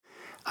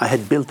I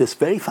had built this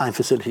very fine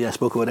facility I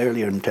spoke about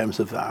earlier in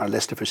terms of our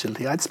Leicester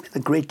facility. I'd spent a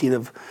great deal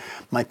of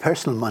my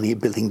personal money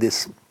building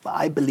this,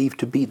 I believe,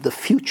 to be the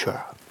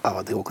future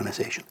of the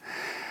organisation.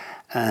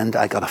 And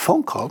I got a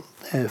phone call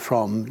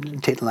from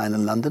Tate & Lyle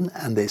in London,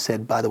 and they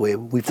said, by the way,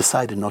 we've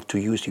decided not to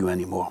use you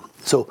anymore.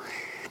 So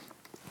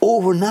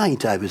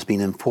overnight, I was being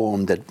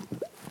informed that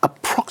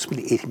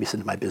approximately 80%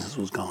 of my business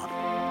was gone.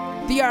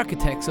 The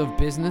Architects of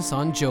Business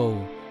on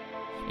Joe,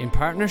 in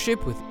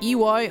partnership with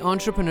EY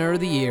Entrepreneur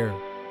of the Year,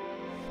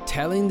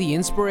 telling the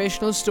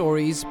inspirational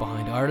stories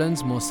behind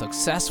Ireland's most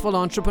successful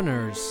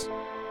entrepreneurs.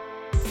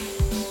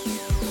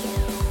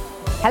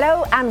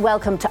 Hello and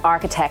welcome to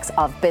Architects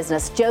of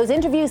Business, Joe's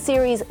interview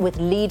series with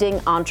leading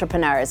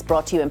entrepreneurs,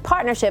 brought to you in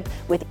partnership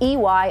with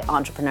EY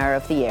Entrepreneur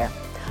of the Year.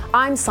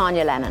 I'm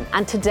Sonya Lennon,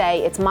 and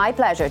today it's my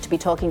pleasure to be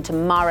talking to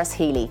Maurice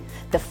Healy,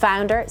 the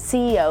founder,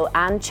 CEO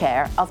and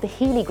chair of the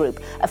Healy Group,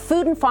 a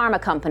food and pharma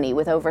company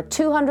with over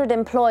 200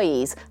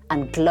 employees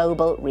and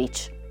global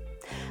reach.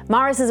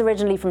 Maurice is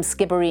originally from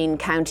Skibbereen,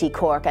 County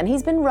Cork, and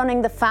he's been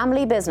running the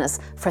family business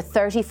for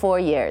 34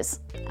 years.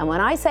 And when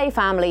I say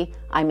family,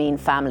 I mean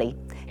family.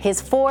 His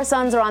 4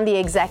 sons are on the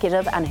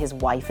executive and his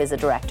wife is a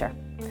director.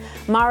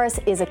 Maurice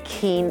is a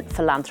keen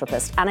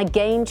philanthropist and a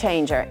game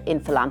changer in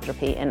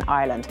philanthropy in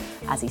Ireland.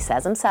 As he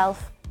says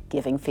himself,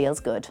 giving feels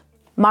good.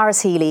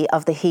 Maurice Healy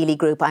of the Healy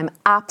Group, I'm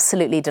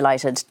absolutely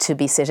delighted to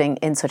be sitting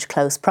in such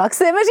close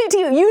proximity to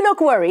you. You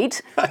look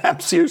worried. I'm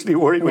seriously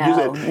worried when you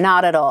said. No,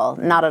 not at all,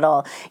 not at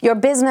all. Your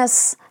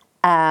business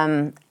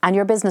and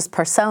your business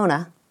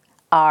persona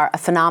are a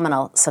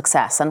phenomenal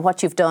success, and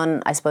what you've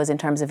done, I suppose, in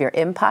terms of your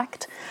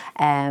impact,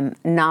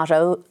 not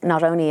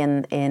only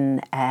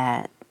in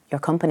your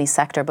company's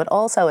sector, but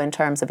also in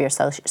terms of your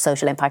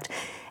social impact,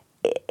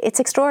 it's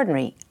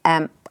extraordinary.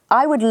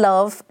 I would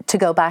love to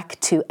go back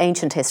to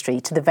ancient history,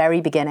 to the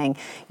very beginning.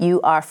 You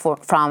are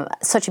from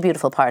such a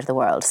beautiful part of the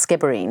world,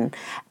 Skibbereen,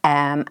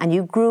 and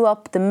you grew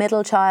up the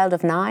middle child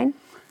of 9?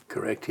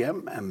 Correct, yeah.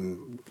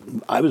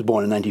 I was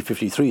born in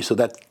 1953, so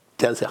that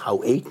tells you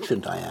how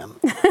ancient I am.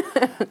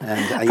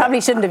 And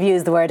Probably shouldn't have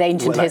used the word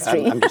ancient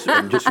history. I'm just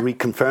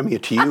reconfirming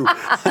it to you.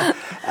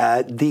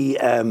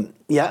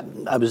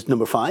 I was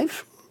number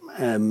 5.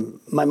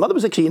 My mother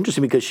was actually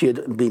interesting because she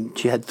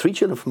had 3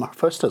 children from her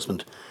first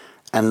husband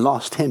and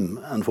lost him,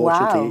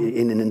 unfortunately,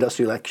 in an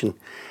industrial accident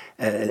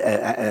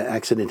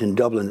in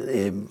Dublin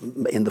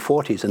in the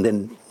 40s. And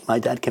then my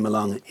dad came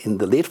along in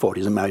the late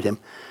 40s and married him.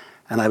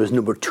 And I was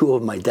number 2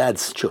 of my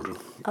dad's children.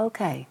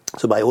 Okay.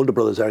 So my older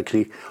brothers are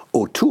actually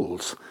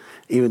O'Toole's,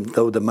 even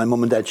though my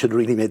mum and dad should have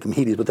really made them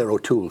Healys, but they're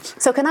O'Toole's.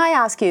 So can I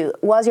ask you,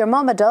 was your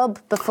mum a dub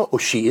before? Oh,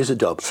 she is a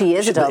dub. She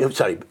is a dub.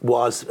 Sorry,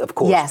 was, of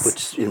course, yes.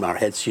 But in our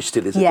heads she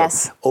still is a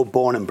yes. dub. Oh,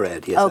 born and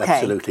bred, yes, okay.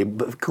 absolutely.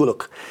 But cool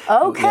look.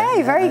 Okay,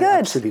 yeah, very good.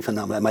 Absolutely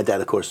phenomenal. My dad,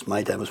 of course,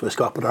 was from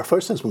Scotland, but our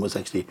first husband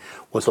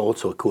was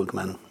also a cool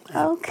man.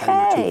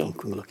 Okay.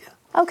 Cool look, yeah.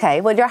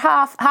 Okay, well, you're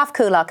half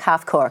Coolock,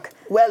 half Cork.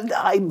 Well,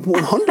 I'm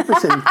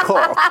 100%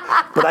 Cork,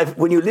 but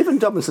when you live in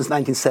Dublin since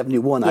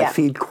 1971, I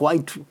feel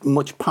quite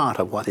much part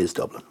of what is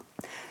Dublin.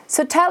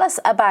 So tell us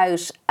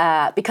about,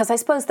 because I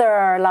suppose there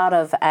are a lot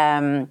of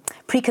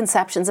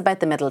preconceptions about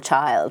the middle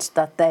child,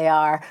 that they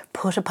are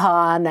put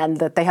upon and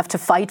that they have to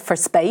fight for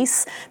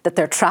space, that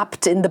they're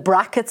trapped in the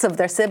brackets of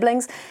their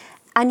siblings,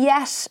 and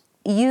yet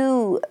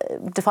you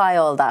defy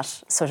all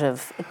that sort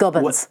of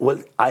gubbins.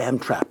 Well, I am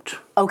trapped.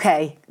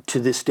 Okay. To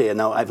this day.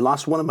 Now, I've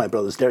lost one of my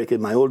brothers, Derek.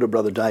 My older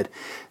brother died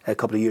a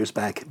couple of years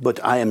back,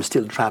 but I am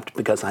still trapped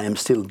because I am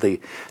still the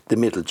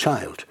middle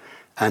child.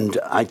 And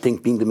I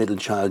think being the middle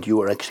child, you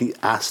are actually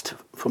asked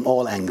from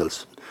all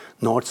angles,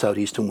 north, south,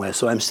 east and west.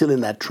 So I'm still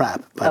in that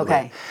trap, by the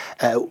way.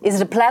 Is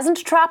it a pleasant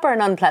trap or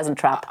an unpleasant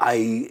trap?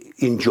 I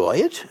enjoy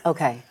it.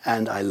 Okay.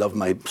 And I love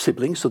my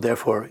siblings, so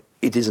therefore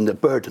it isn't a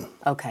burden.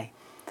 Okay.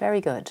 Very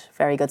good,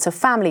 very good. So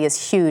family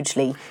is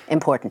hugely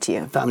important to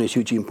you. Family is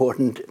hugely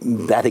important.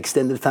 That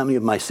extended family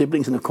of my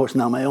siblings and, of course,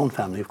 now my own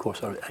family, of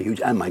course, are huge.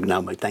 And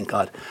thank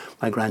God,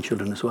 my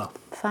grandchildren as well.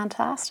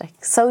 Fantastic.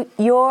 So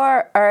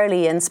your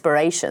early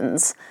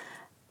inspirations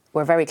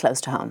were very close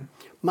to home.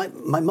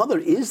 My mother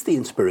is the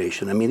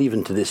inspiration. I mean,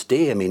 even to this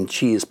day,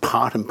 she is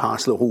part and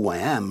parcel of who I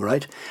am,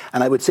 right?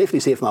 And I would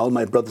safely say if all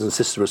my brothers and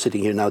sisters were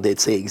sitting here now,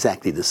 they'd say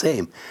exactly the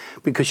same,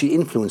 because she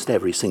influenced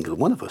every single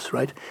one of us,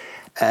 right?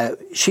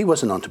 She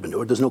was an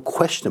entrepreneur, there's no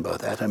question about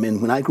that.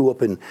 When I grew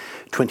up in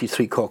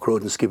 23 Cork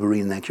Road in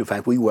Skibbereen, in actual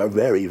fact, we were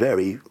very,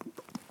 very,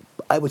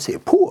 I would say,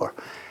 poor.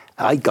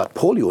 I got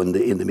polio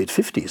in the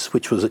mid-50s,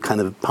 which was a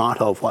kind of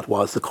part of what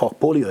was the Cork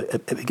polio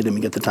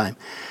epidemic at the time.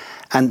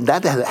 And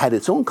that had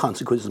its own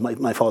consequences.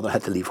 My father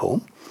had to leave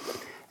home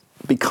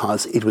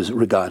because it was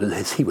regarded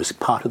as he was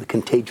part of the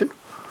contagion.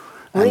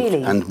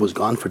 Really? And was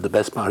gone for the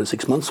best part of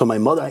 6 months. So my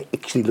mother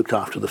actually looked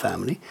after the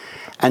family.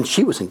 And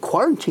she was in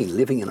quarantine,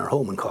 living in her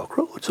home in Cork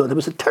Road. So it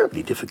was a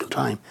terribly difficult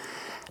time.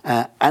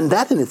 And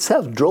that in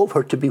itself drove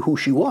her to be who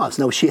she was.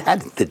 Now, she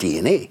had the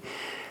DNA.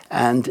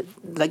 And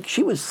like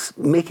she was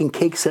making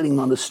cakes, selling them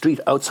on the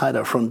street outside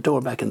our front door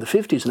back in the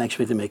 50s and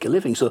actually to make a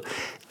living. So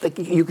like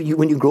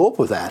when you grow up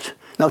with that,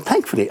 now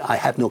thankfully I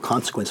had no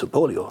consequence of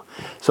polio.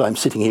 So I'm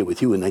sitting here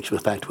with you in actual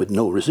fact with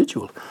no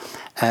residual.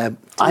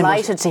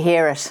 Delighted to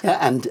hear it. Yeah,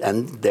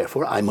 and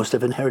therefore I must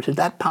have inherited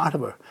that part of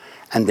her.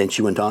 And then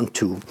she went on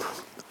to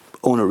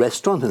own a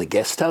restaurant and a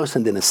guest house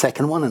and then a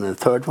second one and a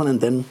third one,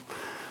 and then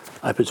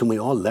I presume we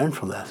all learned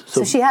from that.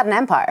 So she had an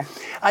empire?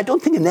 I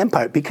don't think an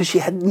empire, because she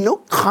had no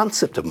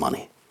concept of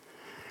money.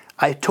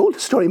 I told the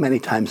story many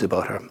times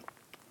about her.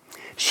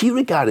 She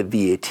regarded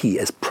VAT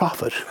as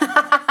profit.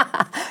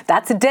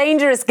 That's a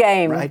dangerous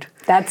game. Right.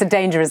 That's a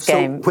dangerous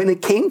game. So when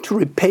it came to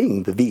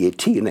repaying the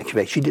VAT, in actual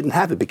fact, she didn't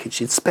have it because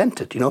she'd spent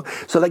it,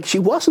 So like she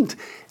wasn't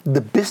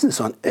the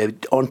business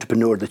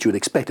entrepreneur that you would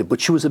expect it,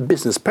 but she was a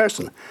business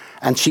person.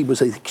 And she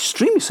was an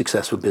extremely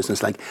successful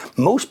business. Like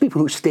most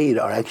people who stayed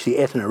or actually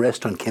ate in a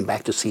restaurant came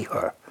back to see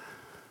her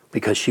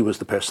because she was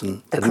the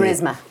person. The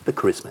charisma. The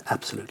charisma,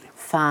 absolutely.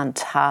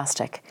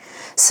 Fantastic.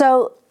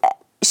 So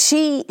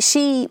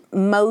she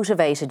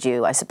motivated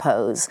you, I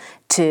suppose,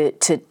 to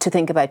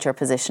think about your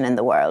position in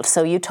the world.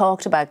 So you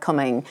talked about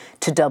coming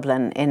to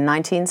Dublin in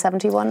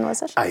 1971,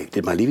 was it? I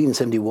did my leaving in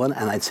 71,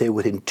 and I'd say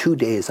within 2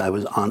 days I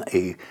was on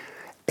a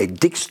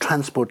Dick's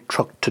transport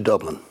truck to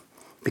Dublin,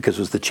 because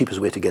it was the cheapest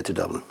way to get to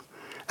Dublin.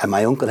 And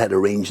my uncle had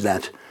arranged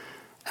that,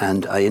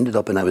 and I ended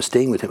up, and I was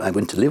staying with him. I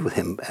went to live with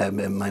him,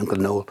 my Uncle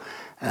Noel,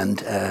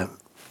 and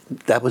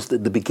that was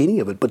the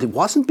beginning of it. But it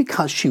wasn't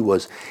because she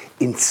was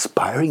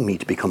inspiring me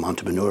to become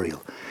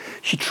entrepreneurial.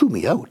 She threw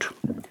me out.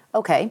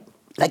 Okay.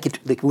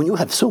 Like when you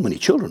have so many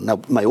children.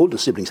 Now, my older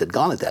siblings had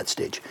gone at that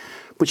stage.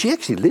 But she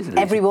actually literally...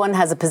 Everyone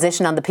has a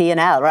position on the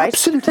P&L, right?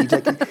 Absolutely.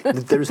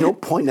 There is no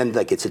point, and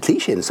it's a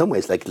cliche in some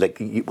ways.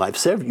 You've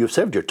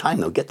served your time,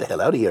 now get the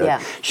hell out of here.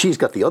 Yeah. She's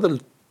got the other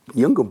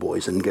younger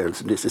boys and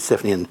girls, this is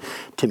Stephanie and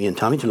Timmy and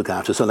Tommy, to look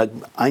after. So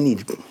I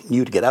need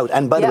you to get out.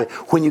 And by the way,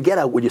 when you get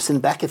out, will you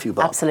send back a few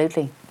bob?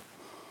 Absolutely.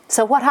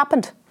 So what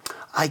happened?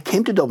 I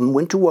came to Dublin,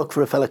 went to work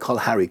for a fella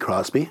called Harry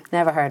Crosby.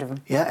 Never heard of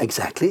him. Yeah,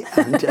 exactly.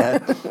 And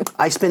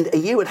I spent a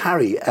year with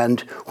Harry, and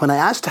when I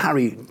asked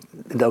Harry,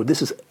 now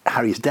this is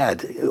Harry's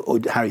dad,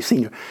 Harry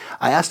Senior,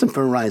 I asked him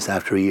for a rise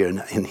after a year,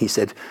 and he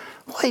said,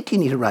 "Why do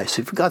you need a rise?" I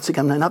said, "For God's sake,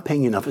 I'm not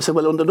paying you enough." I said,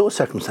 "Well, under those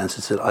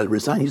circumstances," I said, "I'll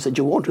resign." He said,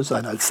 "You won't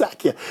resign, I'll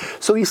sack you."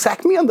 So he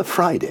sacked me on the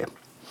Friday,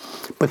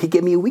 but he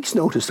gave me a week's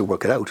notice to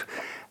work it out.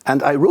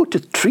 And I wrote to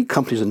 3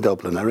 companies in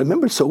Dublin. I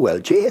remember so well,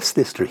 J.S.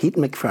 Lister,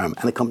 Heaton McFarm,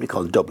 and a company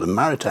called Dublin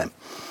Maritime.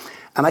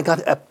 And I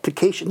got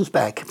applications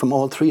back from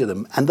all 3 of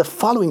them. And the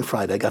following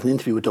Friday, I got an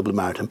interview with Dublin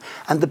Maritime.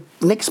 And the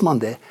next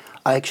Monday,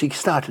 I actually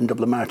started in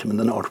Dublin Maritime in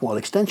the North Wall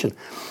Extension.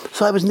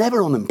 So I was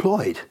never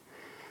unemployed.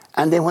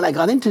 And then when I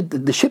got into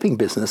the shipping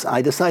business,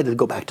 I decided to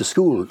go back to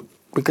school,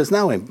 because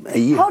now I'm a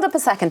year. Hold up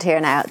a second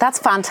here now. That's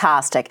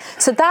fantastic.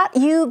 So that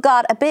you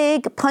got a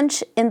big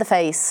punch in the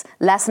face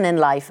lesson in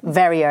life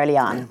very early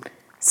on. Yeah.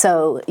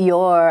 So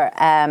your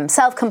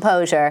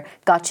self-composure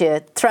got you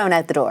thrown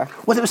out the door.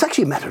 Well, it was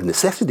actually a matter of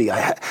necessity.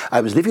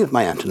 I was living with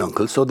my aunt and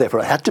uncle, so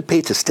therefore I had to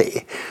pay to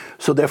stay.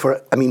 So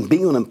therefore, I mean,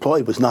 being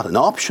unemployed was not an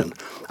option.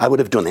 I would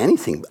have done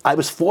anything. I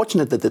was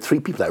fortunate that the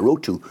 3 people I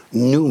wrote to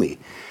knew me,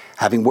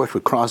 having worked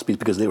with Crosby's,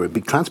 because they were a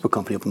big transport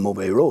company up on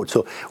Mowbray Road.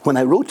 So when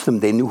I wrote to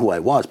them, they knew who I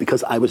was,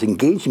 because I was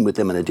engaging with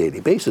them on a daily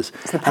basis.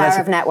 It's the power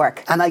of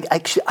network. And I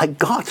actually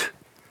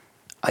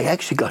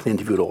got an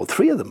interview with all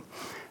 3 of them.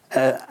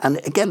 And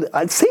again,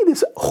 I'd say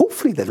this,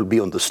 hopefully that'll be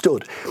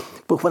understood.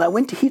 But when I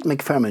went to Heaton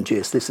McFarm and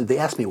J.S. Lister, they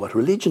asked me what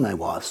religion I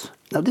was.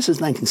 Now, this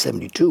is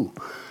 1972.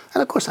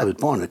 And of course, I was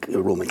born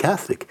a Roman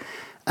Catholic.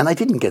 And I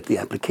didn't get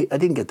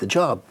the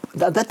job.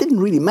 That didn't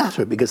really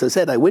matter, because I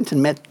said I went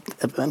and met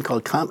a man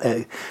called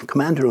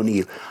Commander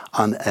O'Neill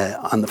on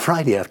the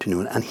Friday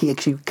afternoon. And he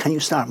actually, "Can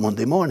you start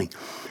Monday morning?"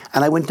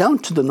 And I went down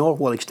to the North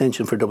Wall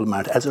Extension for Dublin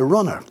Maritime as a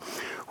runner,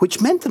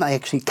 which meant that I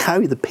actually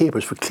carried the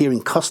papers for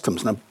clearing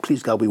customs. Now,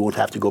 please God, we won't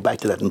have to go back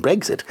to that in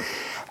Brexit.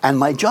 And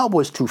my job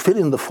was to fill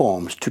in the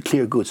forms to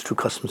clear goods through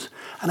customs.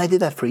 And I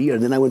did that for a year.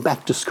 And then I went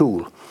back to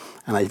school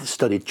and I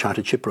studied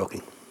chartered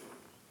shipbroking.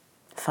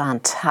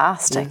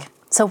 Fantastic. Yeah.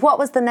 So what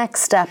was the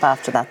next step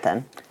after that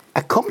then?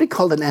 A company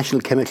called the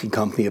National Chemical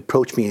Company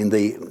approached me in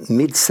the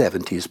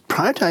mid-70s.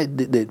 Prior to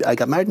I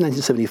got married in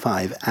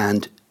 1975,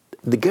 and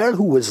the girl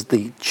who was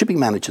the shipping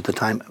manager at the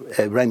time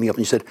rang me up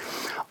and she said,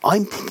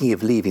 "I'm thinking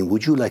of leaving.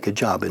 Would you like a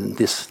job in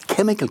this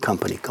chemical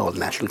company called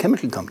National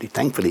Chemical Company?"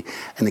 Thankfully,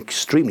 an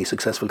extremely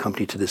successful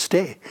company to this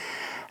day.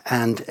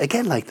 And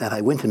again, like that,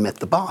 I went and met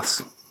the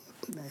boss,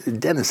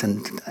 Dennis,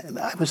 and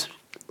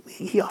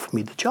he offered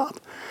me the job.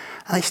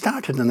 And I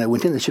started, and I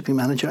went in as shipping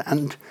manager,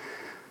 and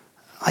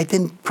I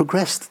then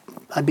progressed.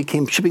 I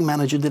became shipping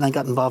manager, then I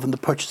got involved in the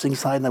purchasing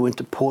side, and I went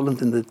to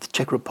Poland and the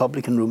Czech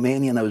Republic and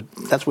Romania, and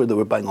that's where they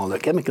were buying all their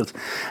chemicals.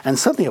 And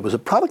suddenly I was a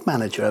product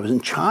manager. I was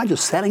in charge of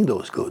selling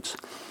those goods.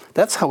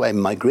 That's how I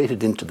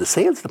migrated into the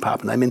sales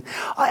department. I mean,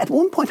 at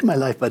one point in my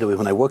life, by the way,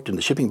 when I worked in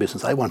the shipping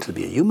business, I wanted to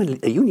be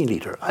a union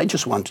leader. I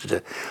just wanted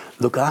to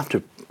look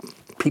after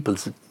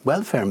people's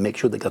welfare and make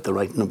sure they got the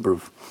right number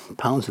of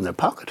pounds in their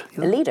pocket.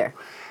 A leader?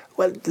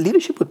 Well,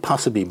 leadership would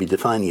possibly be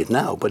defining it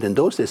now, but in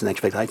those days, in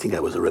actual fact, I think I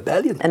was a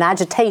rebellion. An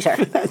agitator.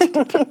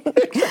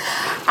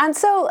 And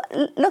so,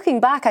 looking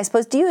back, I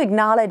suppose, do you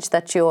acknowledge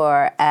that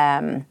your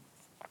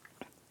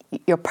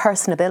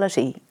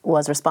personability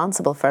was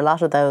responsible for a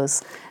lot of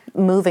those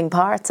moving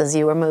parts as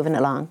you were moving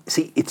along?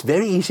 See, it's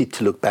very easy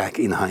to look back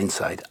in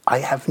hindsight. I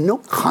have no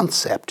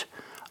concept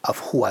of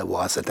who I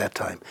was at that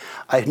time.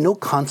 I had no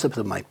concept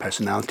of my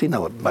personality.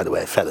 Now, by the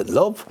way, I fell in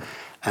love.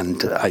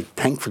 And I,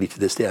 thankfully, to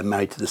this day, I'm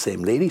married to the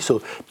same lady.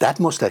 So that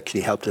must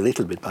actually help a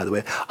little bit, by the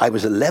way. I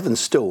was 11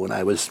 stone.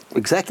 I was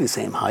exactly the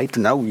same height.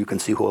 Now you can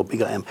see how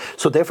big I am.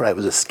 So therefore, I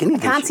was a skinny. I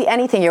can't see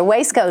anything. Your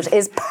waistcoat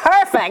is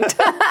perfect.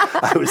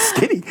 I was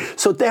skinny.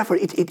 So therefore,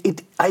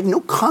 I had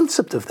no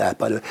concept of that,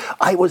 by the way.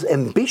 I was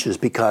ambitious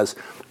because,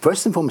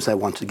 first and foremost, I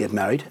wanted to get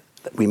married.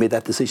 We made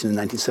that decision in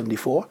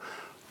 1974.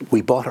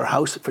 We bought our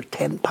house for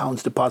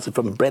 £10 deposit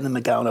from Brennan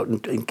McGowan out in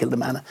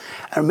Kildamanagh.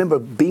 I remember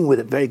being with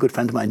a very good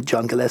friend of mine,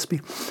 John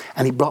Gillespie,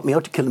 and he brought me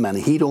out to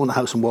Kildamanagh. He'd owned a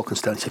house in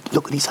Walkinstown. He said,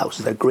 look at these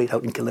houses, they're great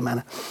out in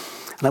Kildamanagh.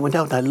 And I went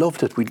out and I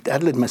loved it.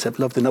 Adelaide and myself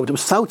loved it. Now, it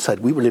was south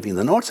side. We were living in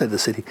the north side of the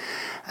city.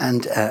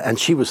 And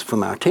she was from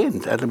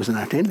Artane. Adelaide was an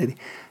Artane lady.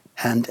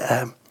 And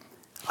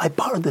I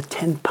borrowed the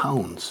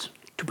 £10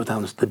 to put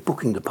down as the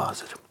booking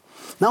deposit.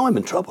 Now I'm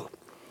in trouble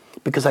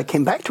because I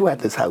came back to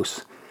Adelaide's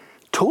house,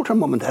 told her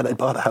mum and dad I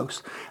bought a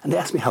house, and they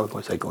asked me how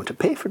was I going to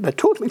pay for it. And I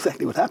told them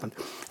exactly what happened.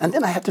 And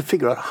then I had to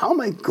figure out, how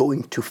am I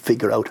going to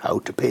figure out how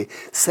to pay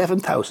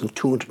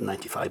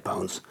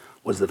 £7,295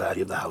 was the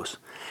value of the house.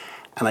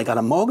 And I got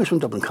a mortgage from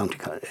Dublin County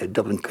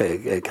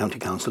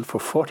Council for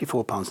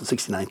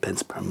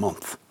 £44.69 per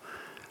month,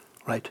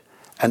 right?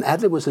 And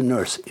Adelaide was a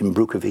nurse in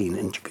Brookaveen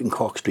in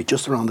Cork Street,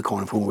 just around the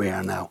corner from where we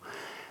are now.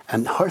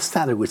 And her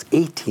salary was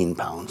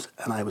 £18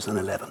 and I was on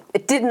 11.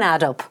 It didn't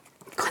add up.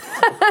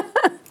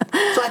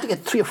 So I had to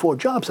get 3 or 4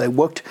 jobs. I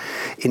worked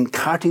in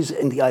Carty's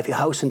in the Ivy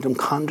House in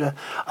Drumcondra.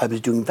 I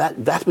was doing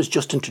that. That was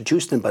just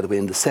introduced then, by the way,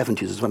 in the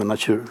 70s as well. I'm not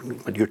sure,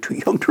 but you're too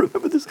young to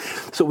remember this.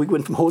 So we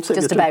went from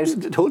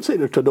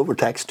wholesaler turnover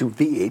tax to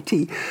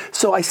VAT.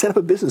 So I set up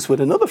a business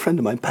with another friend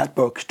of mine, Pat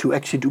Burke, to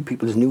actually do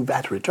people's new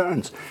VAT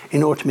returns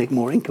in order to make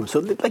more income. So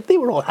like they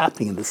were all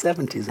happening in the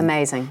 70s.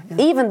 Amazing. Yeah.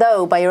 Even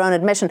though, by your own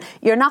admission,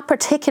 you're not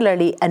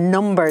particularly a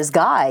numbers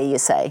guy, you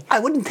say. I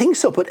wouldn't think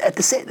so, but at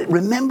the same,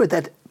 remember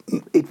that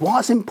it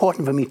was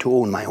important for me to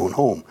own my own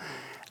home.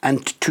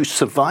 And to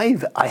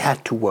survive, I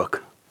had to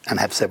work and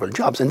have several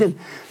jobs. And then,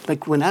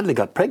 like when Adelaide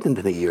got pregnant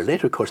in a year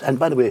later, of course, and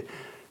by the way,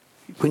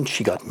 when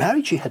she got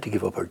married, she had to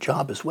give up her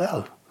job as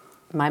well.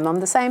 My mum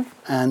the same.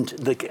 And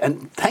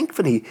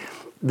thankfully,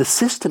 the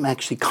system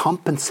actually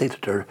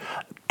compensated her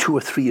 2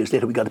 or 3 years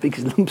later. We got a big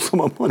lump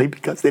sum of money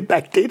because they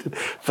backdated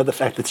for the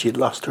fact that she had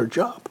lost her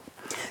job.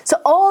 So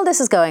all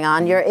this is going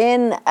on. You're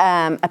in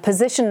a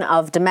position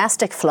of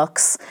domestic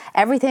flux.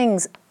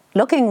 Everything's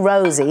looking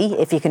rosy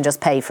if you can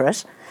just pay for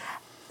it.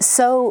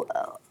 So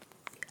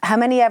how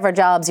many ever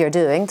jobs you're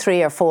doing,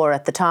 3 or 4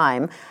 at the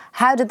time,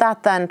 how did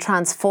that then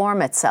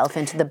transform itself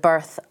into the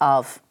birth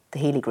of the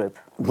Healy Group?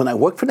 When I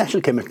worked for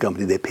National Chemical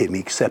Company, they paid me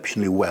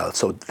exceptionally well.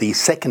 So the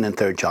second and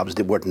third jobs,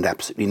 they weren't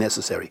absolutely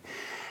necessary.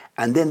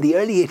 And then the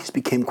early 80s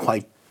became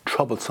quite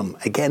troublesome.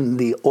 Again,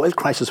 the oil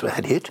crisis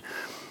had hit.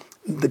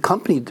 The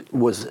company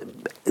was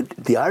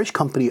the Irish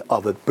company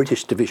of a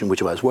British division,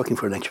 which I was working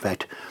for in actual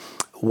fact,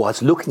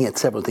 was looking at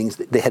several things.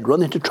 They had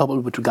run into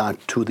trouble with regard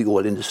to the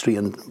oil industry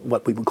and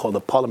what we would call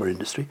the polymer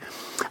industry.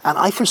 And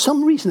I, for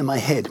some reason in my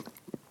head,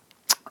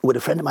 with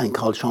a friend of mine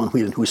called Sean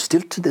Whelan, who is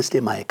still to this day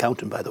my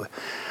accountant, by the way,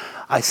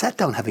 I sat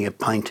down having a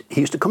pint.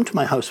 He used to come to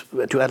my house,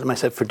 to Adelaide and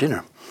myself, for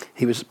dinner.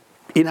 He was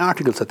in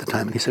articles at the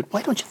time, and he said,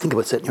 why don't you think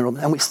about setting your own?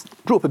 And we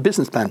drew up a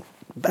business plan.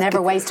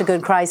 Never waste a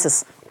good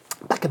crisis.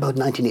 Back about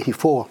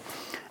 1984.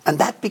 And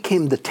that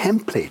became the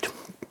template.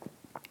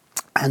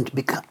 And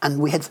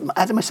we had, Adam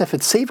and myself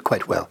had saved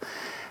quite well.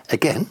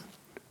 Again,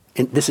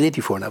 this is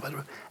 84 now, by the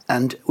way.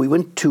 And we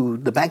went to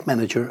the bank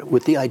manager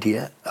with the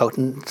idea out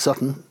in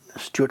Sutton,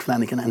 Stuart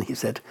Flanagan, and he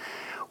said,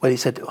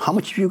 how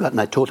much have you got?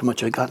 And I told him how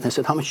much I got. And I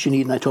said, how much do you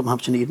need? And I told him how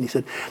much you need. And he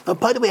said, now,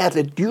 by the way,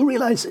 Adelaide, do you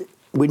realise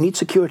we need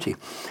security?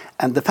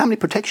 And the Family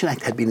Protection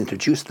Act had been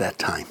introduced at that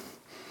time.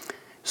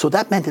 So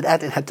that meant that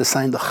Adelaide had to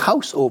sign the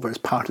house over as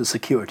part of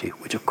security,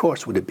 which of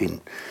course would have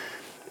been,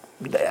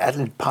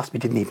 Adelaide possibly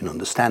didn't even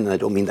understand, and I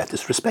don't mean that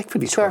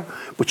disrespectfully to her,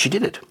 but she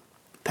did it,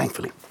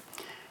 thankfully.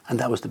 And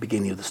that was the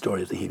beginning of the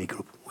story of the Healy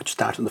Group, which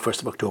started on the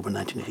 1st of October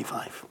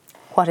 1985.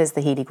 What is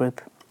the Healy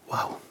Group?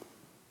 Wow.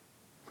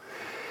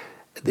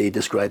 They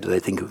described it, I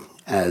think,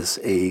 as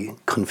a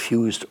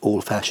confused,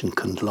 old-fashioned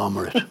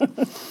conglomerate.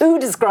 Who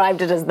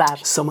described it as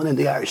that? Someone in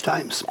the Irish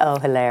Times. Oh,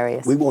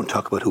 hilarious. We won't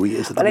talk about who he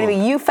is at the moment. But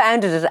anyway, you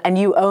founded it and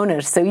you own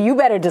it, so you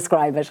better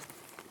describe it.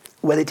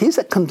 Well, it is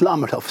a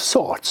conglomerate of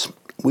sorts.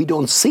 We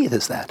don't see it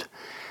as that.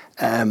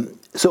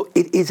 So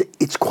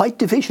it's quite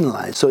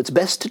divisionalised, so it's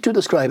best to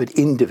describe it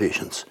in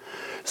divisions.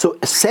 So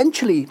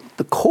essentially,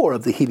 the core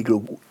of the Healy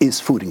Group is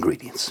food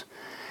ingredients.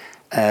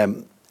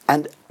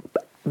 And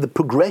the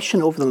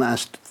progression over the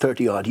last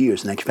 30-odd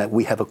years, in actual fact,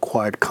 we have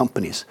acquired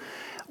companies.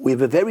 We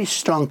have a very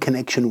strong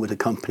connection with a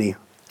company,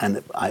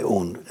 and I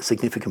own a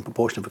significant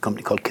proportion of a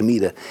company called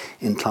Comida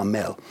in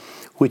Clonmel,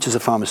 which is a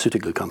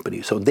pharmaceutical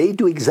company. So they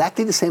do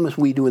exactly the same as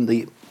we do in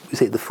the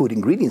food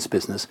ingredients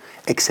business,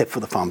 except for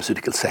the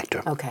pharmaceutical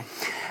sector. Okay.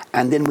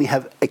 And then we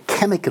have a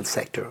chemical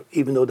sector,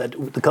 even though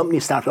that the company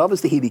started off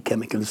as the Healy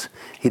Chemicals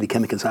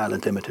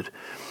Ireland Limited.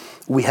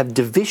 We have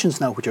divisions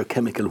now which are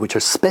chemical, which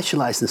are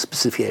specialised in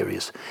specific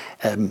areas,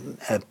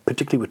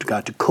 particularly with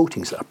regard to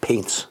coatings or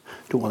paints,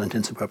 to all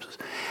intents and purposes.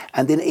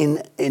 And then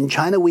in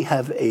China we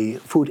have a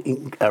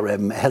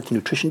health and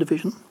nutrition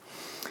division.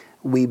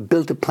 We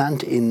built a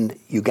plant in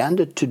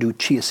Uganda to do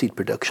chia seed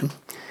production.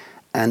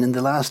 And in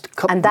the last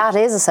couple... And that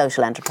is a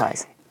social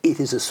enterprise? It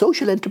is a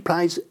social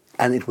enterprise,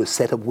 and it was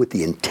set up with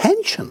the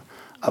intention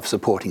of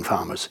supporting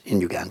farmers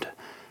in Uganda.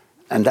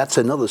 And that's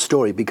another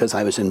story, because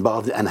I was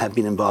involved and have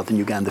been involved in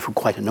Uganda for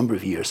quite a number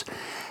of years.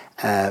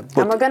 And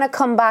we're going to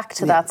come back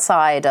to that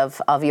side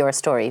of your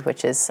story,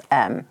 which is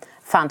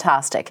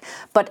fantastic.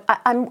 But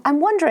I'm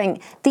wondering,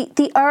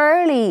 the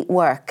early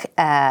work,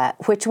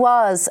 which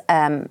was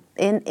in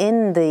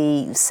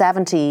the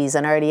 70s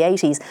and early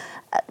 80s,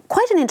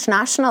 quite an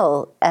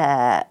international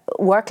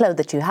workload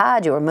that you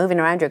had. You were moving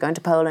around, you're going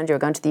to Poland, you're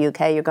going to the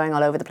UK, you're going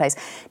all over the place.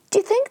 Do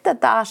you think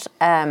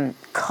that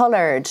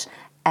coloured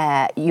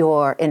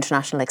your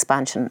international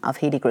expansion of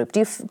Healy Group? Do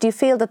you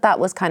feel that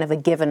was kind of a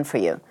given for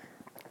you?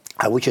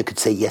 I wish I could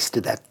say yes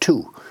to that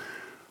too,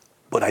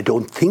 but I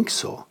don't think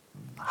so.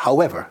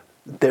 However,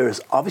 there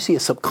is obviously a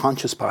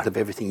subconscious part of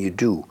everything you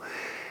do.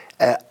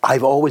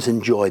 I've always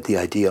enjoyed the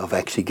idea of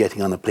actually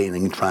getting on a plane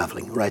and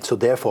travelling, right? So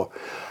therefore,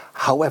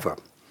 however,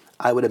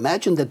 I would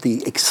imagine that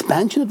the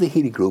expansion of the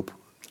Healy Group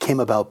came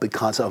about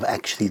because of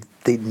actually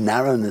the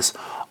narrowness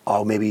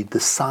or maybe the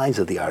size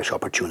of the Irish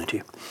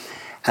opportunity.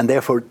 And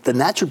therefore, the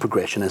natural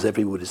progression, as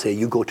everyone would say,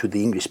 you go to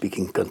the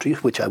English-speaking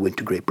countries, which I went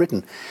to Great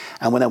Britain.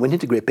 And when I went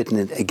into Great Britain,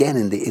 again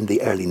in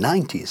the early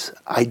 90s,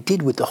 I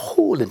did with the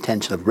whole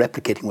intention of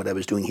replicating what I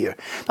was doing here.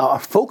 Now, our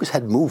focus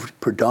had moved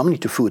predominantly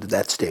to food at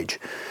that stage.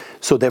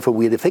 So therefore,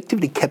 we had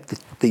effectively kept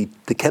the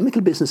chemical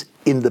business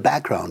in the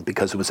background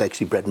because it was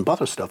actually bread and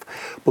butter stuff.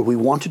 But we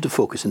wanted to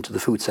focus into the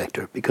food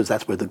sector because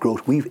that's where the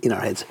growth, we've in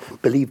our heads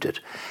believed it.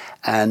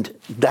 And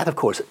that, of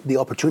course, the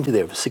opportunity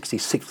there of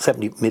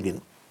 70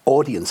 million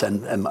audience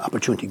and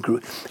opportunity grew,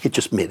 it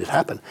just made it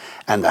happen.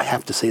 And I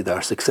have to say that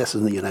our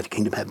successes in the United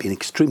Kingdom have been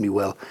extremely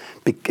well,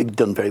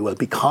 done very well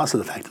because of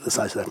the fact of the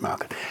size of that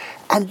market.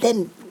 And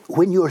then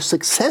when you're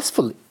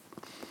successful,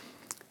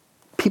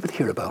 people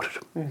hear about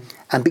it. Mm.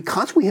 And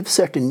because we have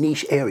certain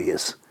niche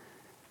areas,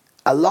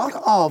 a lot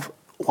of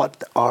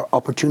what our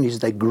opportunities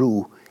that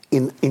grew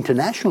in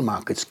international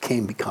markets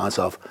came because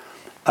of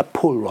a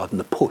pull rather than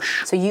a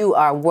push. So you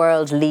are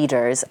world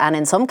leaders and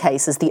in some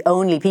cases the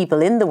only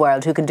people in the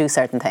world who can do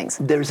certain things.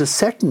 There is a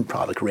certain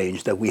product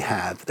range that we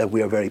have that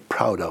we are very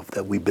proud of,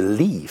 that we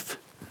believe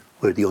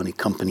we're the only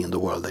company in the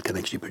world that can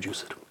actually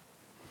produce it.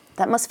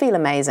 That must feel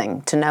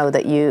amazing to know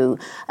that you...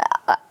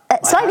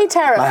 slightly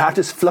terrible. My heart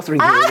is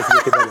fluttering here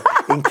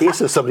in case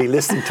there's somebody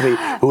listening to me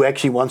who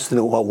actually wants to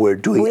know what we're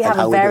doing. We have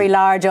a very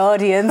large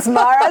audience,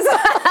 Maurice.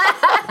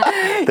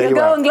 You're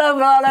going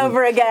global all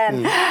over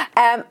again.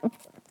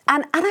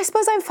 And I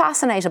suppose I'm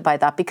fascinated by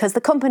that because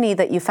the company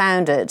that you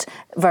founded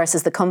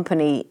versus the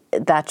company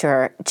that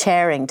you're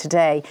chairing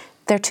today,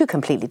 they're two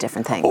completely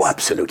different things. Oh,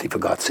 absolutely, for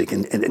God's sake.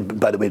 And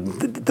by the way,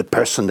 the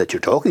person that you're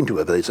talking to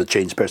is a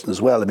changed person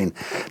as well. I mean,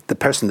 the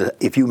person that,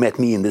 if you met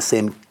me in the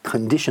same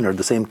condition or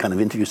the same kind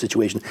of interview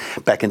situation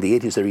back in the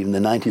 80s or even the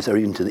 90s or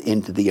even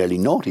into the early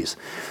 90s,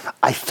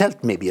 I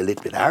felt maybe a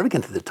little bit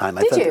arrogant at the time.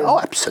 Did you? Oh,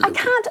 absolutely.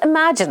 I can't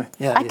imagine.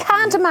 I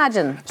can't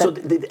imagine. So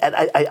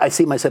I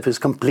see myself as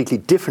completely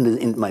different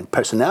in my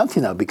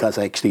personality now because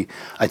I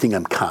think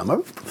I'm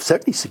calmer,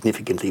 certainly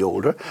significantly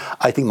older.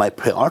 I think my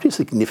priorities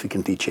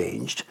significantly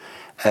changed.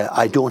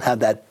 I don't have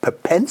that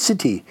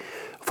propensity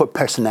for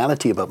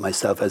personality about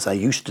myself as I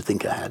used to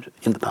think I had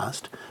in the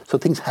past. So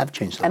things have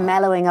changed a lot. A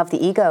mellowing of the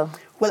ego.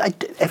 Well,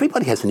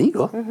 everybody has an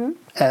ego.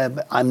 Mm-hmm.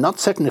 I'm not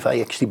certain if I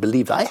actually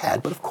believed I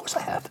had, but of course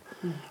I have.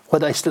 Mm.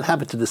 Whether I still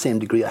have it to the same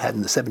degree I had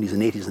in the 70s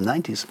and 80s and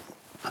 90s,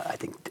 I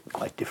think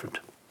quite different.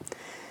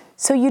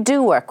 So you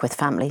do work with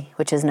family,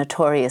 which is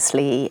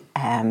notoriously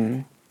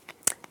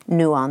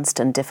nuanced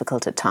and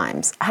difficult at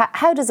times.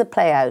 How does it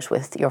play out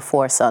with your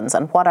four sons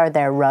and what are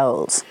their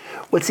roles?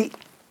 Well, see,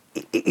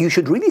 you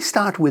should really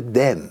start with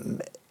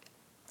them.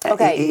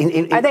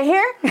 Okay, are they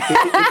here?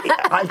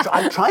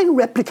 I'll try and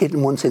replicate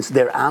in one sense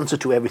their answer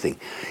to everything.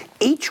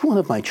 Each one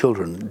of my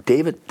children,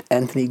 David,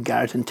 Anthony,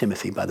 Garrett and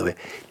Timothy, by the way,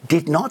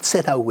 did not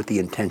set out with the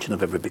intention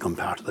of ever becoming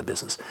part of the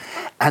business.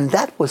 And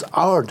that was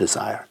our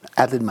desire,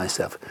 Adelaide and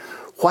myself.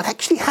 What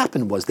actually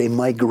happened was they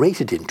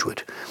migrated into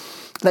it.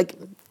 Like,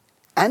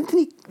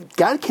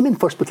 Garrett came in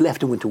first but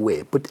left and went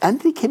away. But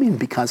Anthony came in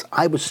because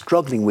I was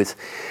struggling with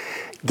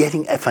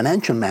getting a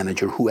financial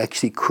manager who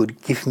actually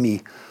could give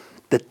me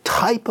the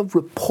type of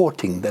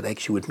reporting that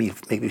actually would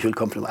make me feel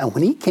comfortable. And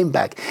when he came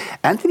back,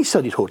 Anthony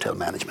studied hotel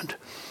management.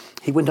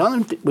 He went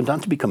on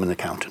to become an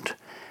accountant.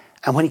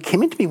 And when he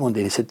came into me one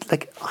day, he said,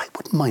 I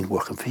wouldn't mind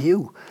working for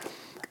you.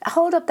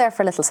 hold up there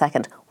for a little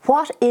second.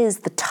 What is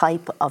the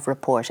type of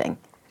reporting?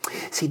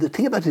 See, the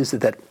thing about it is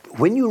that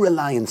when you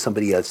rely on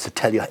somebody else to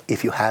tell you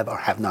if you have or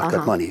have not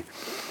got money,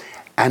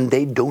 and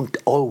they don't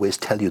always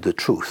tell you the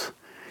truth,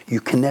 you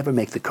can never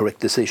make the correct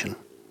decision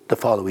the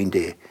following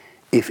day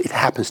if it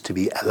happens to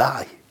be a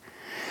lie.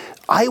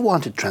 I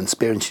wanted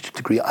transparency to a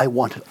degree. I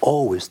wanted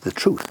always the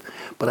truth.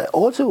 But I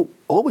also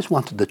always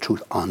wanted the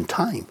truth on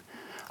time.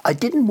 I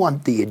didn't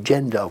want the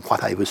agenda of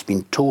what I was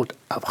being told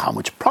of how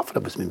much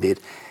profit was being made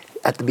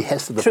at the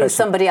behest of the person. Through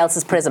somebody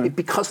else's prism.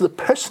 Because the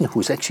person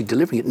who's actually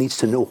delivering it needs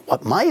to know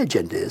what my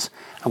agenda is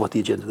and what the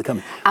agenda of the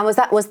company. And was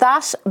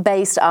that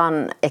based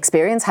on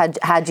experience?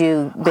 Had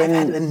you been... I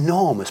had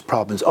enormous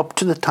problems up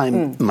to the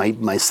time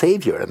my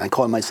saviour, and I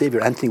call him my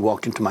saviour, Anthony,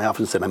 walked into my office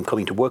and said, I'm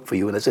coming to work for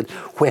you. And I said,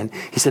 when?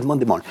 He said,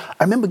 Monday morning.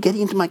 I remember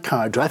getting into my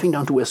car, driving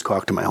down to West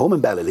Cork to my home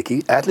in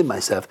Ballylickey, Adelaide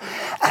myself,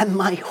 and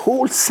my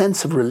whole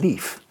sense of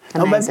relief.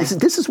 Now,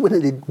 this is when I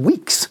did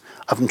weeks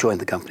of enjoying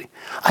the company.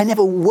 I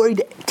never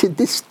worried to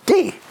this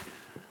day.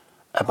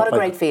 What a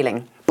great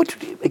feeling. But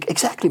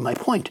exactly my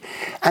point.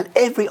 And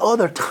every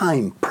other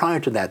time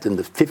prior to that, in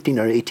the 15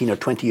 or 18 or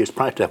 20 years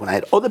prior to that, when I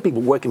had other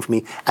people working for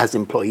me as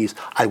employees,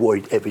 I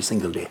worried every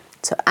single day.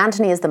 So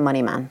Anthony is the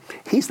money man.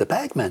 He's the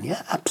bag man,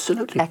 yeah,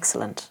 absolutely.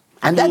 Excellent.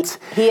 And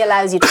he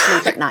allows you to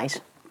sleep at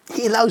night.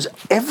 He allows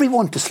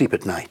everyone to sleep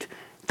at night.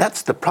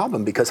 That's the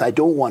problem, because I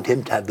don't want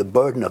him to have the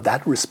burden of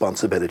that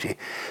responsibility.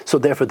 So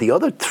therefore, the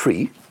other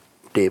three,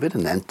 David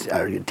and then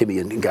Timmy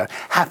and Gar,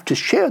 have to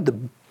share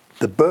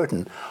the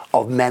burden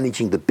of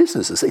managing the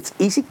businesses. It's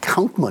easy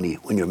count money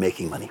when you're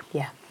making money.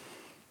 Yeah.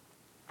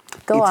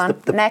 Go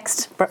on.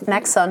 Next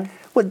son.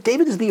 Well,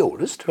 David is the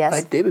oldest. Yes.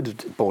 Right? David was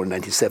born in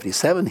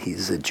 1977.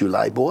 He's a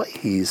July boy.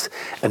 He's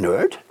a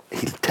nerd.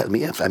 He'll tell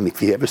me if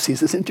he ever sees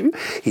this interview.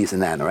 He's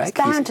an anorak. He's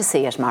bound to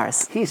see it,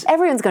 Maurice.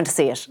 Everyone's going to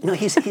see it. No,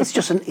 he's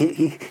just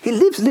he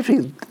lives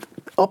literally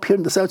up here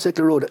in the South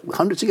Sector Road,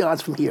 hundreds of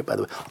yards from here, by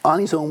the way, on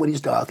his own with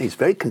his dog. He's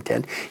very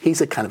content.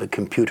 He's a kind of a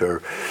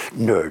computer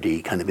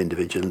nerdy kind of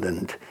individual,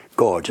 and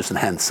gorgeous and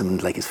handsome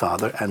like his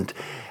father,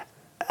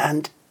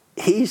 and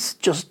he's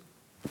just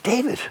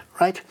David,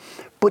 right?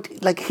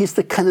 But like, he's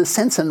the kind of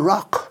sense and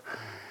rock.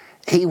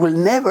 He will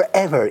never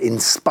ever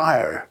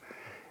inspire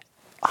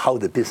how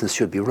the business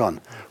should be run,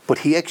 but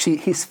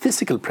his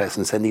physical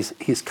presence and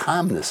his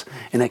calmness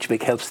in actually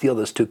helps the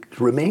others to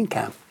remain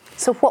calm.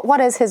 So what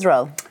is his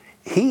role?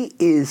 He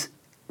is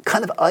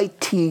kind of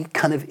IT,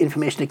 kind of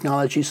information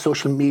technology,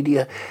 social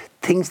media,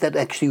 things that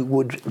actually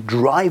would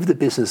drive the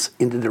business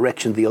in the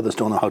direction the others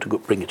don't know how to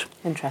bring it.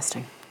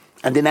 Interesting.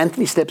 And then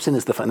Anthony steps in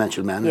as the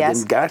financial man, yes. And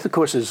then Gareth, of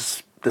course,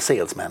 is the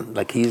salesman.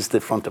 Like, he's the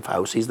front of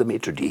house, he's the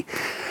maitre d'.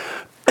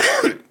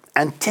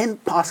 And Tim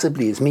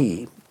possibly is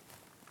me.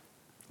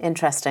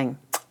 Interesting.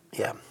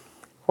 Yeah.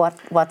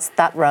 What's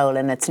that role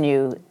in its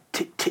new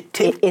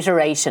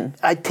iteration?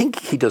 I think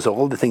he does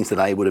all the things that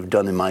I would have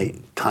done in my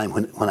time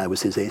when I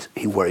was his age.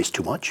 He worries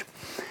too much.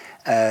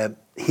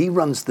 He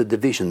runs the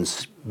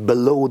divisions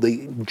below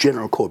the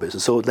general core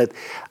business. So that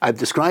I've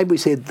described, we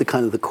say, the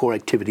kind of the core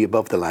activity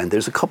above the line.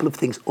 There's a couple of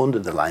things under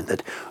the line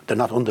that they're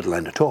not under the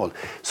line at all.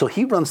 So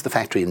he runs the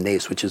factory in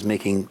Naas, which is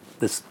making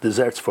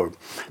desserts for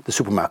the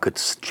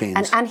supermarkets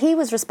chains. And he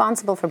was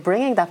responsible for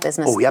bringing that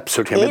business. Oh, yeah,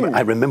 absolutely.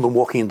 I remember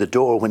walking in the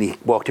door when he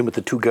walked in with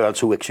the two girls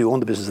who actually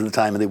owned the business at the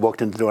time, and they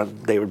walked in the door,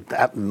 and they were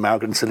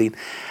Margaret and Celine,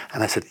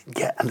 and I said,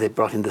 yeah, and they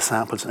brought in the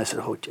samples, and I said,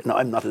 oh, no,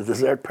 I'm not a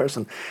dessert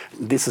person.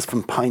 This is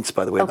from Pints,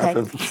 by the way. Okay,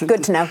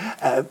 good to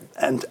know.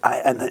 And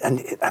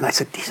I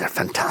said, these are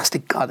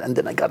fantastic, God. And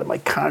then I got in my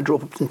car,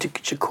 drove up into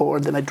Chicor,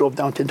 and then I drove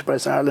down to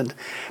Enterprise Ireland.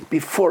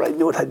 Before I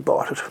knew it, I'd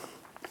bought it.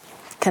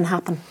 Can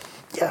happen.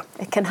 Yeah.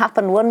 It can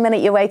happen. One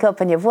minute you wake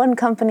up and you've one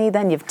company,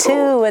 then you've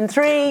two and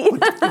three.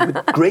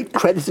 With great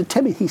credit to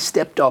Timmy, he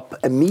stepped up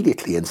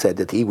immediately and said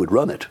that he would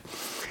run it.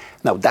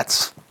 Now,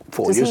 that's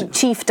 4 years ago.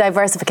 Chief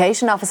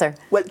Diversification Officer?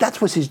 Well, that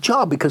was his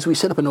job, because we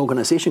set up an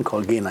organisation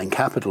called Gainline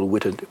Capital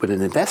with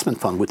an investment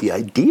fund with the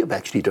idea of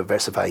actually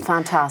diversifying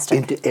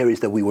into areas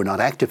that we were not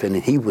active in,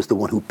 and he was the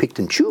one who picked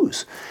and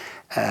chose.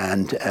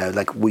 And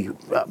like we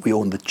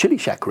own the Chili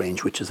Shack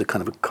range, which is a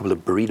kind of a couple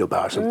of burrito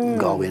bars in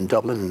Galway and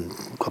Dublin, and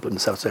a couple in the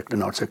South Sector,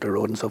 North Sector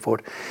Road and so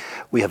forth.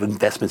 We have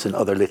investments in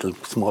other little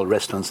small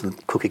restaurants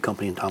and cookie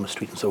company in Thomas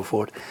Street and so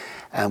forth.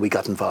 And we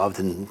got involved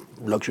in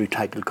luxury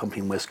title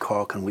company in West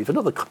Cork, and we've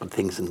another couple of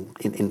things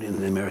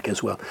in America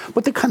as well.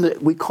 But they kind of,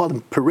 we call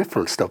them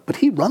peripheral stuff, but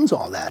he runs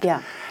all that.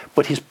 Yeah.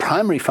 But his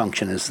primary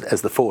function as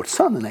the fourth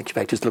son, in actual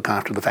fact, is to look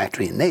after the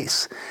factory in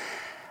Naas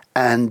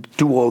and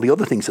do all the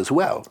other things as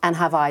well. And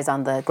have eyes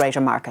on the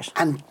greater market.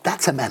 And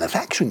that's a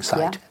manufacturing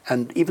site. Yeah.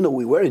 And even though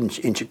we were in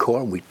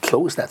Chicor, and we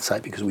closed that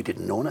site because we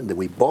didn't own it, and then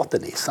we bought the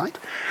Naas site,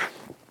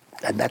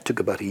 and that took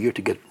about a year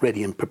to get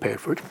ready and prepared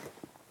for it.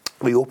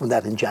 We opened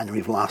that in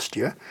January of last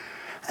year,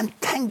 and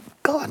thank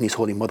God and His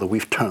Holy Mother,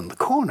 we've turned the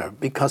corner,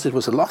 because it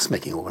was a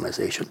loss-making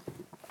organisation.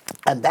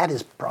 And that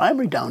is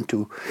primarily down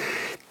to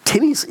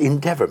Timmy's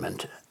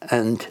endeavourment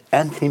and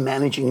Anthony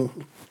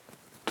managing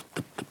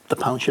the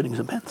pound, shillings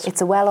and pence.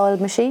 It's a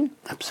well-oiled machine.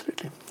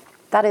 Absolutely.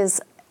 That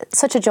is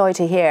such a joy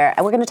to hear.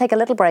 And we're going to take a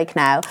little break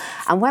now.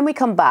 And when we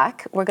come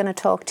back, we're going to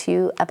talk to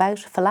you about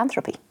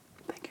philanthropy.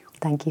 Thank you.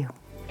 Thank you.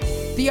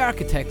 The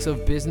Architects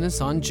of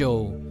Business on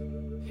Joe,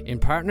 in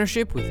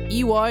partnership with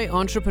EY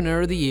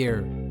Entrepreneur of the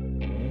Year.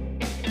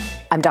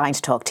 I'm dying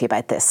to talk to you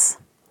about this.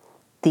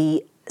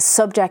 The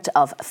subject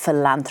of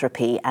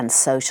philanthropy and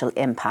social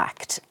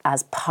impact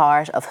as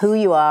part of who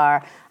you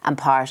are and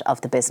part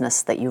of the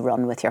business that you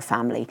run with your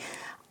family.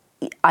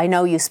 I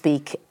know you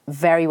speak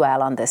very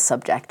well on this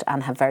subject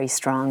and have very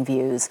strong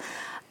views.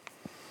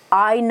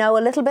 I know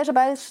a little bit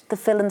about the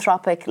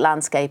philanthropic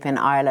landscape in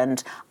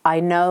Ireland. I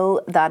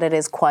know that it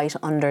is quite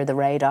under the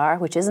radar,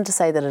 which isn't to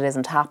say that it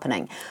isn't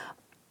happening,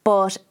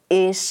 but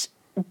it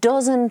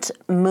doesn't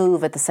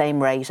move at the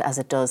same rate as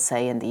it does,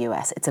 say, in the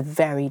US. It's a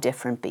very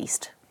different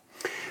beast.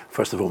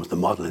 First of all, the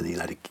model in the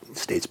United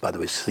States, by the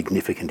way, is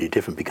significantly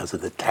different because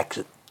of the tax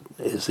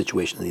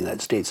situation in the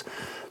United States.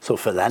 So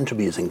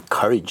philanthropy is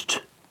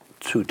encouraged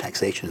through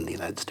taxation in the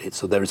United States.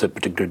 So there is a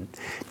particular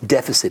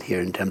deficit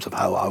here in terms of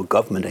how our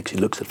government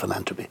actually looks at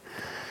philanthropy.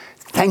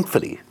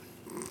 Thankfully,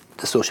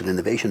 the Social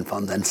Innovation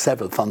Fund and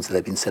several funds that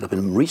have been set up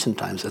in recent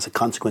times as a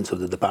consequence of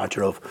the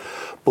departure of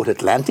both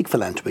Atlantic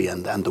Philanthropy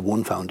and the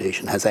One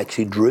Foundation has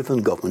actually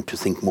driven government to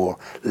think more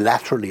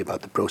laterally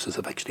about the process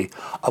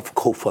of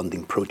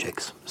co-funding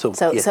projects.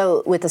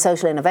 So with the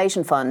Social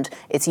Innovation Fund,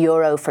 it's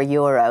euro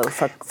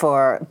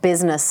for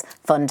business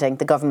funding.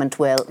 The government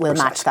will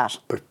match that.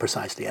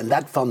 Precisely. And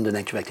that fund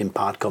in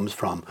part comes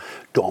from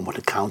dormant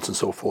accounts and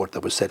so forth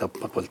that was set up,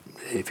 well,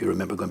 if you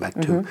remember going back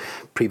to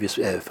previous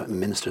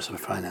ministers of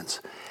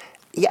finance.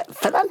 Yeah,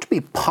 philanthropy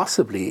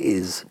possibly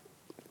is,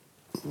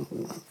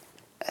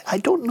 I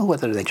don't know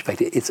whether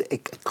it's a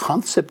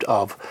concept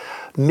of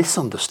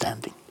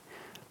misunderstanding,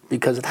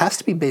 because it has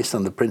to be based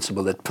on the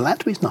principle that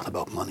philanthropy is not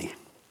about money.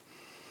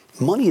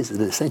 Money is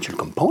an essential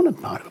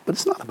component part of it, but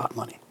it's not about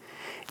money.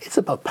 It's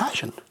about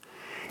passion.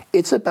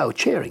 It's about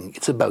sharing.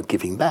 It's about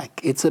giving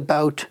back. It's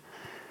about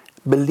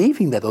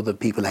believing that other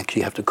people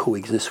actually have to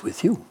coexist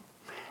with you.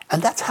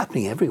 And that's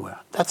happening everywhere.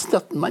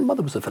 My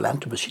mother was a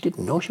philanthropist. She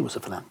didn't know she was a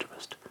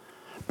philanthropist,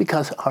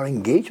 because our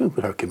engagement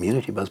with her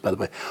community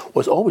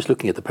was always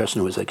looking at the person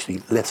who was actually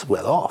less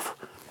well off,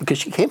 because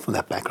she came from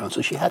that background,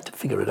 so she had to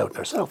figure it out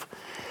herself.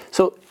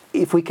 So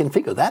if we can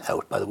figure that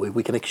out, by the way,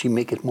 we can actually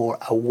make it more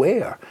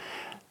aware.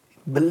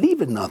 Believe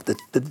it or not,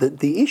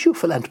 the issue of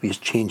philanthropy is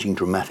changing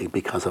dramatically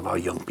because of our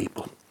young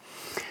people.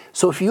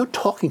 So if you're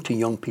talking to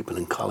young people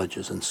in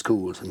colleges and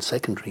schools and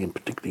secondary and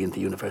particularly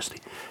into university,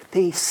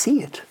 they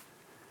see it,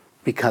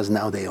 because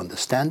now they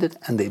understand it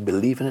and they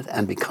believe in it,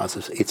 and because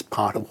it's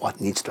part of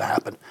what needs to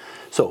happen.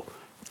 So,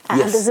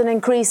 yes. And there's an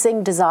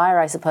increasing desire,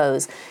 I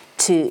suppose,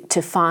 to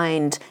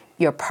find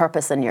your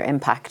purpose and your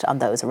impact on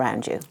those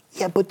around you.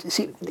 Yeah, but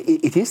see,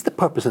 it is the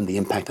purpose and the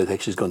impact that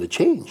actually is going to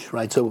change,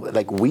 right? So,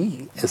 like,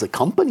 we, as a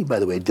company, by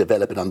the way,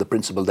 develop it on the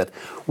principle that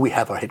we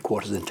have our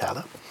headquarters in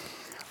Tallaght.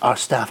 Our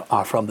staff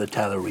are from the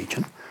Tallaght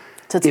region.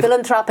 So it's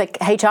philanthropic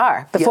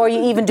HR before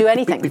you even do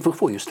anything.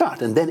 Before you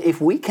start. And then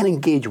if we can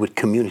engage with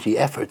community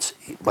efforts,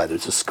 whether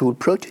it's a school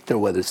project or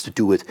whether it's to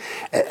do with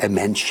a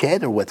men's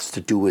shed or whether it's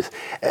to do with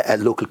a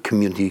local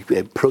community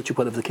project,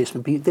 whatever the case may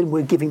be, then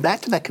we're giving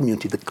back to that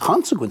community. The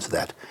consequence of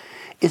that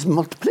is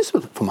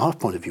multiplicity from our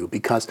point of view,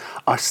 because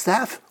our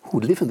staff who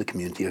live in the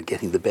community are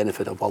getting the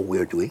benefit of what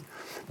we're doing.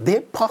 They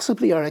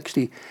possibly are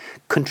actually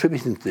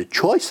contributing to the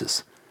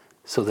choices.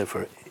 So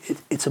therefore,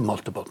 it's a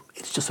multiple.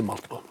 It's just a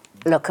multiple.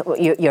 Look,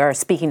 you're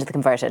speaking to the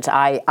converted.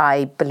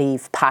 I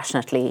believe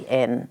passionately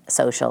in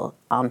social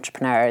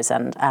entrepreneurs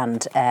and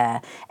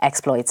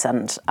exploits,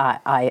 and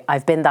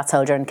I've been that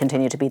soldier and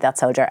continue to be that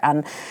soldier.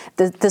 And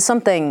there's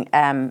something,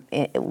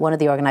 one of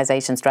the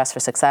organisations, Dress for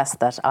Success,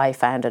 that I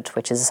founded,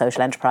 which is a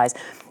social enterprise,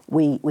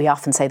 we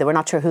often say that we're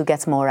not sure who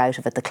gets more out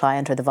of it, the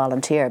client or the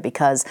volunteer,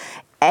 because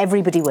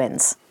everybody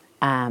wins.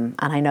 And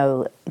I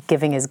know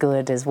giving is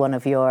good is one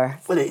of your...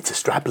 Well, it's a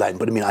strapline,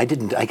 but I mean,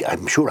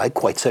 I'm sure I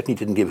quite certainly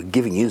didn't give it.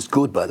 Giving is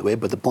good, by the way,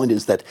 but the point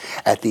is that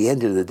at the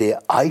end of the day,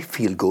 I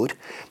feel good,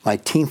 my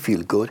team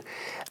feel good.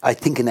 I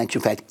think in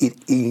actual fact,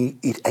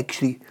 it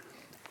actually...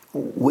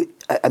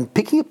 I'm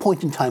picking a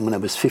point in time when I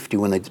was 50,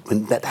 when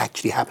that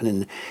actually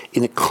happened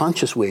in a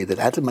conscious way, that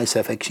Ad and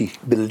myself actually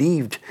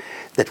believed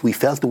that we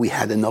felt that we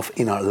had enough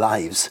in our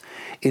lives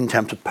in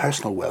terms of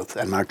personal wealth,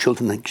 and our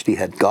children actually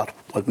had got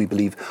what we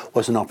believe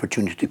was an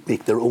opportunity to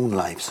make their own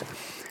lives.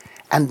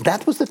 And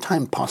that was the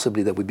time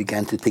possibly that we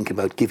began to think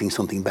about giving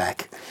something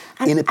back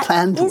in a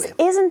planned way.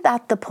 Isn't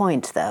that the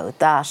point, though,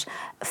 that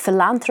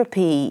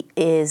philanthropy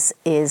is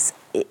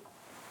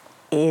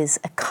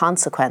a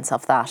consequence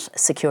of that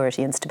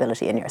security and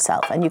stability in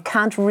yourself, and you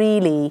can't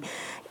really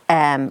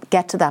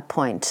get to that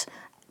point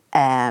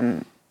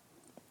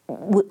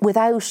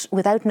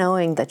without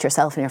knowing that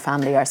yourself and your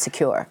family are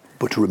secure.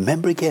 But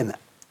remember again,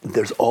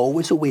 there's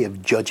always a way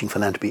of judging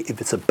philanthropy.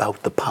 If it's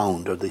about the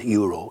pound or the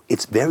euro,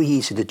 it's very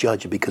easy to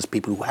judge it because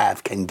people who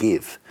have can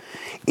give.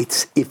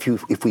 It's if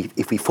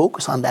we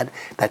focus on that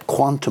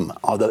quantum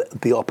or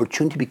the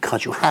opportunity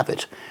because you have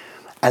it,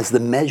 as the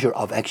measure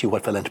of actually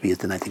what philanthropy is,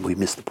 then I think we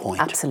missed the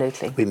point.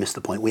 Absolutely. We missed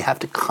the point. We have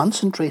to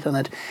concentrate on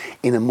it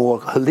in a more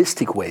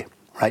holistic way,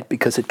 right?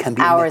 Because it can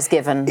be hours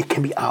given. It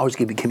can be hours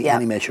given. It can be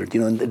any measured,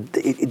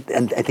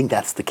 and I think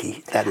that's the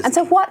key. And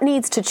so what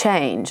needs to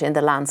change in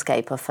the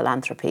landscape of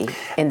philanthropy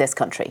in this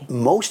country?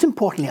 Most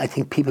importantly, I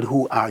think people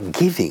who are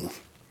giving,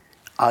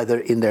 either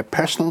in their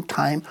personal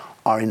time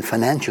or in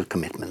financial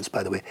commitments,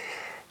 by the way,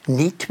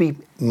 need to be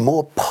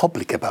more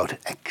public about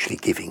actually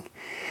giving,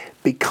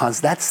 because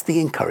that's the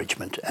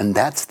encouragement and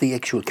that's the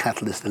actual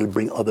catalyst that will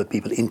bring other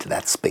people into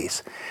that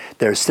space.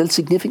 There are still a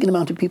significant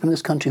amount of people in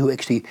this country who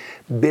actually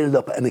build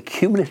up an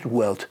accumulated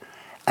wealth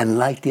and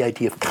like the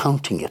idea of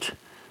counting it.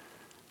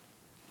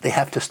 They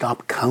have to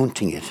stop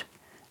counting it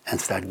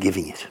and start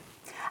giving it.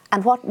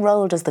 And what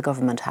role does the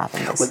government have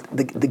in this? Well,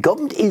 the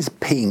government is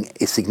playing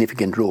a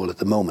significant role at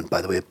the moment,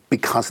 by the way,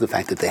 because of the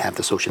fact that they have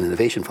the Social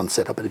Innovation Fund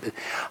set up a bit.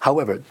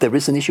 However, there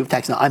is an issue of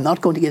tax. Now, I'm not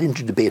going to get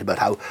into debate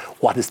about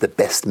what is the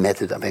best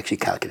method of actually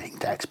calculating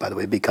tax, by the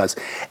way, because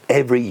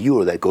every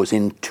euro that goes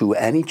into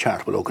any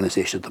charitable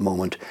organisation at the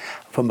moment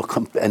from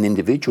an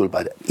individual,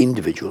 by the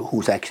individual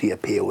who's actually a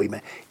POE,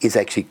 is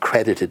actually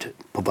credited,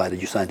 provided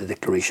you sign the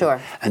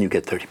declaration, and you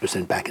get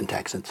 30% back in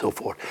tax and so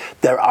forth.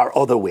 There are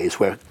other ways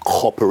where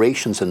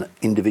corporations and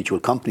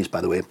individual companies,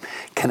 by the way,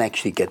 can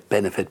actually get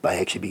benefit by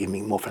actually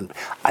becoming more friendly.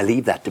 I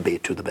leave that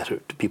debate to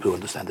people who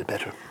understand it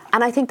better.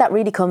 And I think that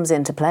really comes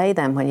into play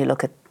then when you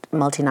look at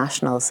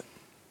multinationals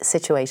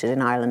situated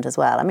in Ireland as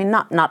well. I mean,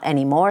 not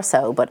any more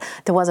so, but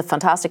there was a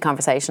fantastic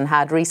conversation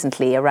had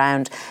recently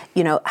around,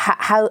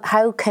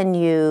 how can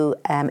you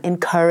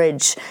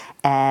encourage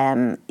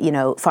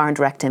foreign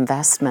direct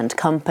investment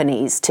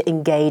companies to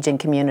engage in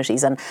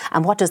communities, and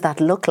what does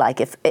that look like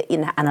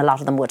and a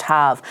lot of them would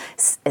have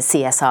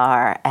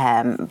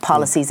CSR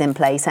policies in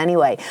place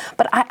anyway.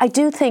 But I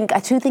do think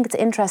it's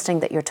interesting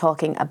that you're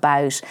talking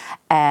about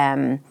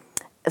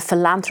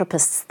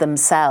philanthropists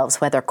themselves,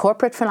 whether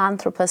corporate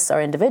philanthropists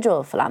or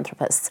individual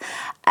philanthropists,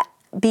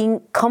 being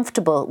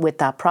comfortable with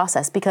that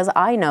process, because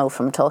I know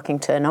from talking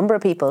to a number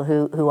of people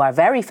who are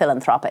very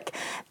philanthropic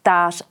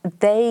that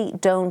they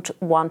don't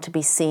want to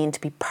be seen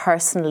to be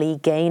personally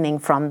gaining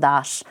from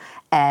that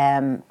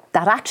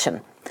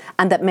action,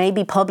 and that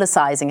maybe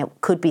publicising it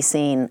could be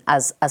seen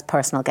as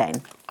personal gain.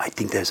 I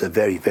think there's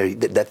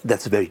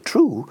that's very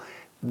true,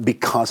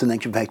 because in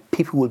actual fact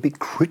people will be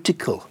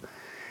critical.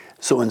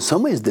 So in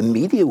some ways, the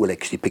media will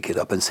actually pick it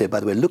up and say, by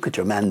the way, look at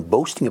your man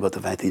boasting about the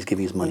fact that he's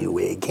giving his money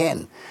away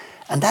again.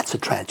 And that's a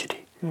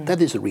tragedy.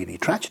 That is a really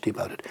tragedy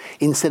about it.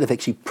 Instead of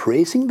actually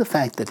praising the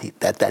fact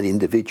that that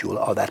individual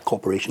or that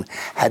corporation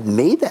had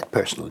made that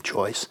personal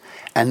choice,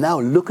 and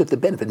now look at the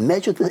benefit,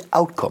 measure the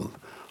outcome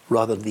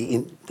rather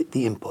than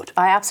the input.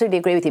 I absolutely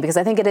agree with you, because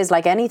I think it is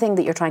like anything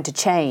that you're trying to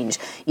change.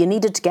 You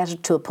needed to get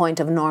it to a point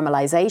of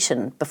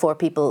normalisation before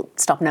people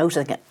stop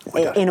noticing it,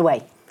 in a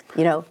way.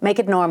 Make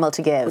it normal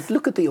to give. But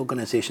look at the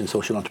organisation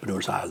Social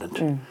Entrepreneurs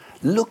Ireland.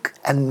 Look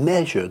and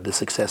measure the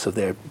success of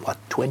their,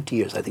 20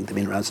 years, I think they've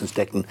been around since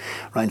Declan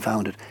Ryan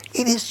founded.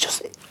 It is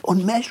just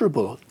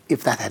unmeasurable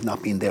if that had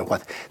not been there.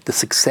 What the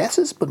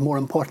successes, but more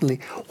importantly,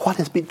 what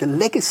has been the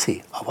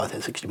legacy of what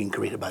has actually been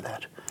created by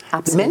that.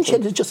 Absolutely. The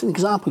Menshed is just an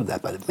example of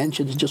that, but Menshed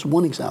is just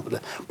one example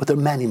of that, but there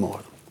are many more.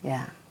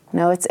 Yeah.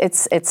 No,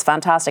 it's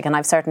fantastic, and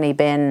I've certainly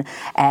been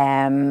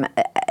a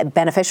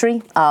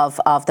beneficiary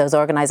of those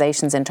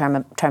organisations in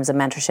terms of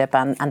mentorship,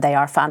 and they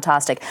are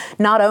fantastic,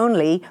 not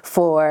only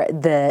for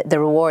the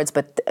rewards,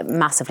 but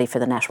massively for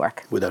the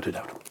network. Without a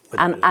doubt.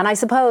 And I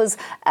suppose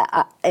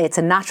it's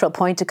a natural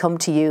point to come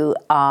to you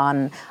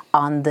on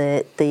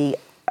the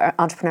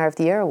Entrepreneur of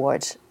the Year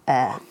award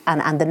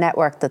and the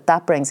network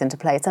that brings into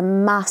play. It's a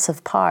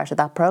massive part of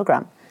that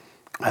programme.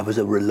 I was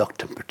a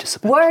reluctant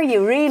participant. Were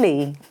you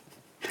really?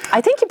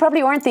 I think you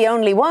probably weren't the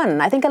only one.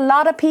 I think a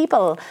lot of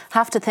people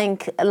have to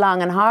think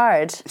long and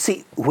hard.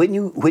 See, when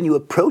you're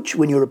approached,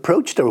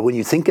 or when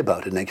you think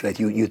about it,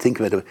 you think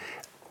about it,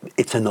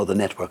 it's another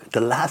network. The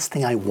last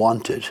thing I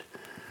wanted,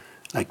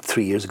 like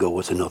 3 years ago,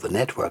 was another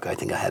network. I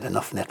think I had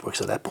enough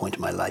networks at that point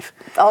in my life.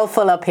 All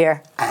full up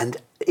here. And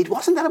it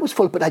wasn't that I was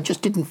full, but I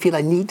just didn't feel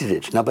I needed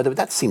it. Now, but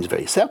that seems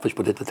very selfish,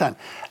 but at the time.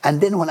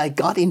 And then when I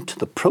got into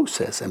the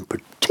process, and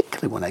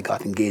particularly when I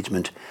got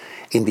engagement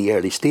in the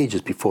early stages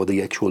before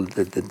the actual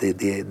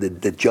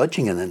the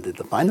judging and then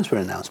the finals were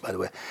announced, by the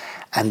way,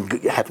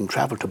 and having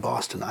travelled to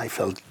Boston, I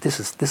felt this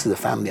is a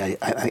family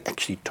I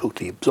actually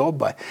totally absorbed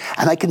by,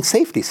 and I can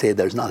safely say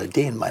there's not a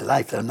day in my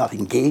life that I'm not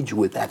engaged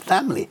with that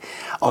family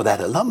or that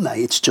alumni.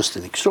 It's just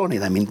an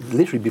extraordinary. I mean,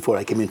 literally before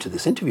I came into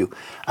this interview,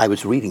 I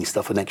was reading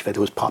stuff, and actually it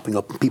was popping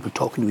up and people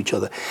talking to each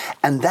other,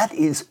 and that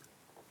is,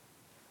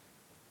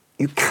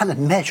 you cannot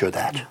measure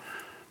that.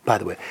 By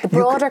the way, the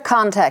broader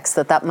context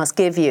that must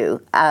give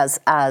you as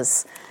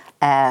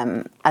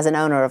an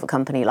owner of a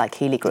company like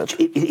Healy Group.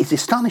 It's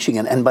astonishing,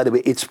 and by the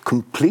way, it's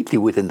completely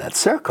within that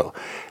circle.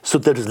 So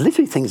there's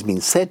literally things being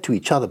said to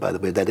each other, by the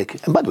way,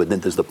 and by the way, then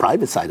there's the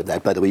private side of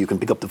that. By the way, you can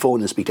pick up the phone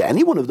and speak to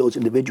any one of those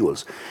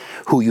individuals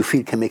who you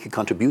feel can make a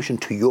contribution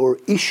to your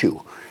issue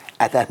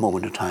at that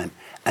moment in time,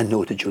 and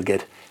know that you'll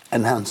get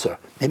an answer.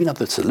 Maybe not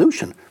the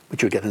solution,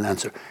 but you'll get an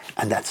answer.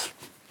 And that's,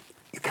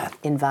 you can't.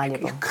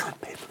 Invaluable. You can't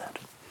pay for that.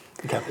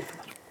 You can't pay for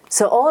that.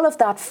 So all of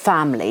that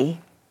family,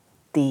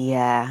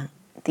 the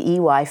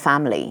EY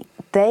family,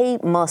 they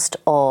must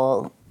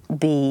all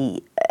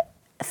be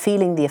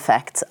feeling the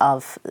effects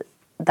of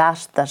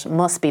that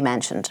must be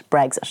mentioned,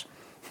 Brexit.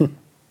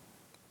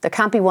 There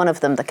can't be one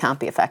of them that can't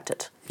be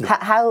affected.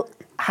 No.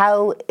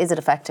 How is it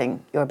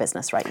affecting your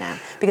business right now?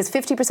 Because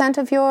 50%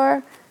 of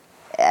your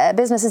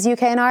business is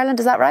UK and Ireland,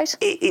 is that right?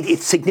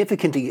 It's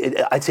significantly,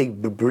 I'd say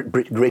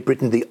Great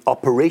Britain, the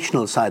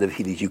operational side of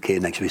Healy's UK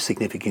is actually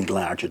significantly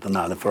larger than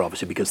Ireland, for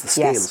obviously because the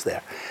scale's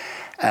there.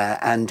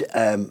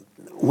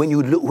 When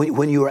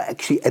you're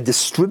actually a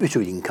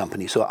distributing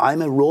company, so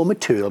I'm a raw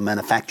material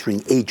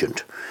manufacturing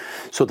agent,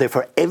 so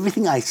therefore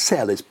everything I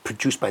sell is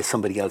produced by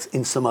somebody else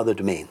in some other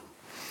domain.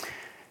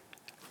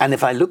 And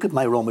if I look at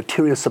my raw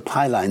material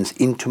supply lines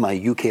into my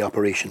UK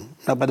operation,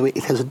 now, by the way,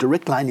 it has a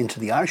direct line into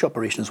the Irish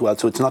operation as well,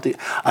 so it's not.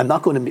 I'm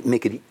not going to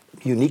make it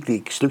uniquely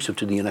exclusive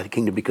to the United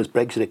Kingdom because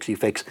Brexit actually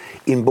affects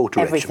in both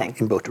directions. Everything.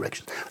 In both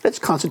directions. Let's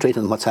concentrate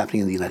on what's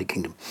happening in the United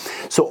Kingdom.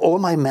 So all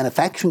my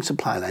manufacturing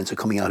supply lines are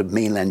coming out of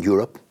mainland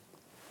Europe,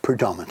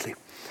 predominantly.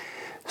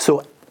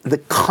 So the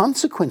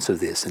consequence of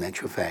this, in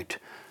actual fact,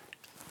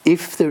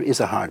 if there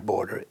is a hard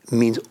border,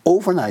 means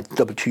overnight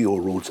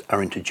WTO rules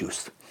are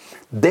introduced.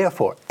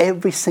 Therefore,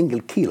 every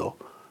single kilo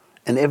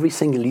and every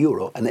single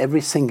euro and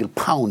every single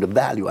pound of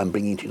value I'm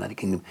bringing into the United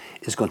Kingdom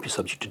is going to be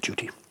subject to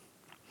duty.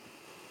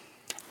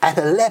 At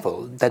a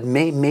level that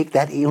may make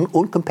that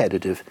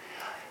uncompetitive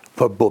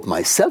for both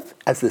myself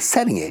as the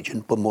selling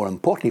agent, but more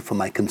importantly for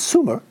my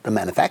consumer, the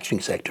manufacturing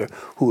sector,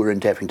 who are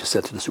endeavouring to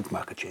sell to the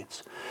supermarket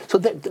chains. So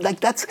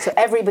that's... So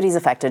everybody's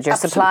affected, your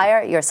Absolutely.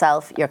 Supplier,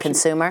 yourself, your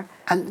consumer.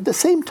 And at the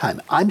same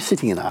time, I'm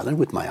sitting in Ireland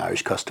with my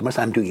Irish customers.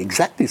 I'm doing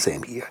exactly the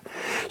same here.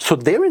 So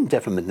their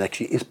endeavourment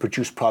actually is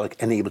produce product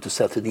and able to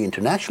sell to the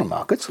international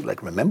markets.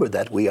 Like, remember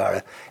that we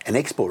are an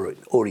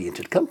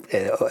export-oriented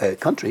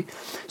country.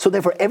 So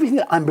therefore, everything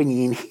that I'm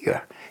bringing in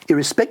here,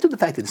 irrespective of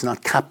the fact that it's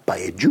not capped by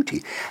a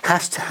duty,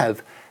 has to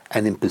have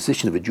an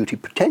imposition of a duty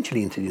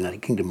potentially into the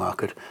United Kingdom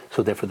market.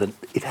 So therefore, that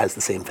it has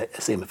the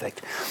same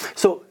effect.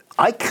 So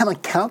I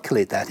cannot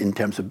calculate that in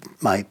terms of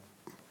my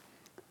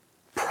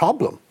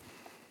problem.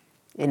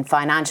 In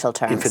financial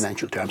terms. In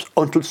financial terms,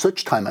 until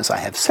such time as I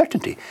have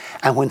certainty.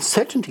 And when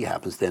certainty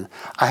happens, then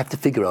I have to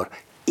figure out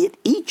in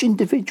each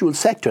individual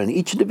sector and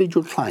each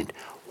individual client,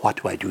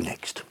 what do I do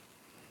next?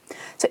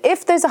 So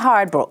if there's a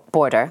hard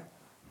border,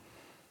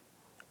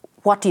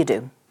 what do you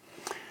do?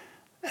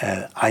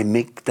 I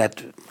make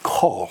that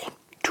call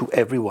to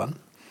everyone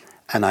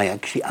and I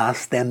actually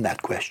ask them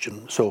that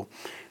question. So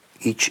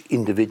each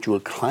individual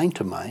client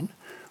of mine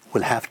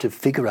will have to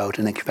figure out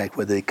and expect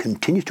whether they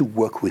continue to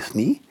work with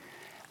me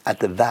at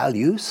the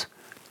values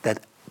that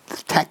the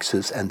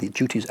taxes and the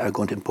duties are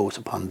going to impose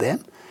upon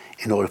them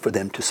in order for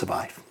them to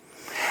survive.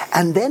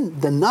 And then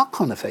the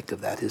knock-on effect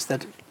of that is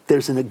that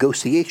there's a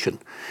negotiation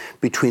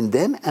between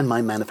them and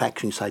my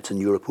manufacturing sites in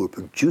Europe who are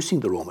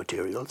producing the raw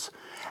materials,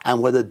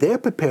 and whether they're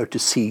prepared to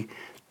see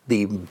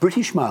the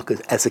British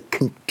market as a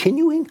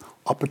continuing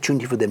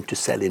opportunity for them to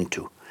sell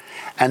into.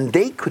 And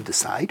they could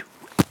decide,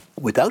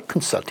 without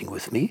consulting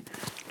with me,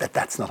 that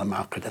that's not a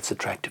market that's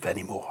attractive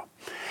anymore.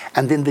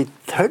 And then the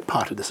third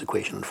part of this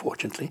equation,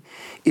 unfortunately,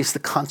 is the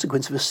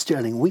consequence of a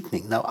sterling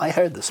weakening. Now, I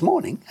heard this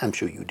morning, I'm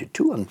sure you did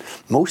too, on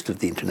most of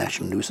the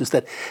international news, is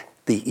that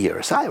the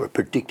ERSI were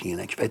predicting in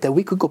actual fact that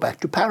we could go back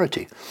to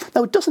parity.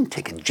 Now, it doesn't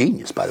take a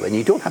genius, by the way, and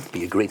you don't have to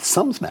be a great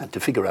sums man to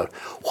figure out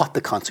what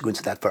the consequence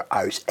of that for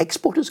Irish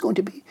export is going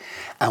to be,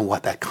 and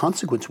what that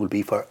consequence will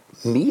be for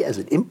me as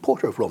an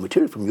importer of raw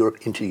material from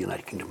Europe into the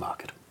United Kingdom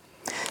market.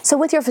 So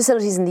with your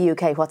facilities in the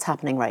UK, what's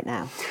happening right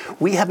now?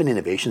 We have an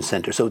innovation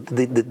centre. So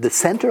the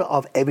centre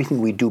of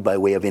everything we do by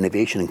way of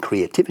innovation and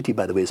creativity,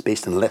 by the way, is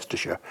based in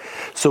Leicestershire.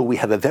 So we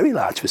have a very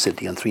large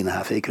facility on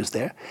 3.5 acres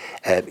there.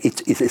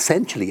 It's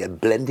essentially a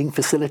blending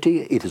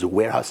facility. It is a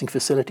warehousing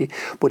facility.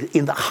 But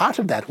in the heart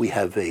of that, we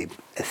have a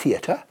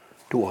theatre,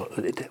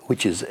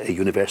 which is a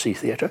university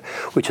theatre,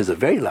 which has a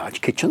very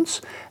large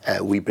kitchens.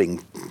 We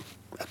bring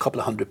a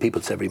couple of hundred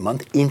people every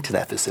month into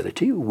that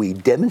facility. We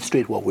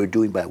demonstrate what we're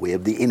doing by way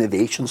of the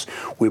innovations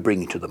we're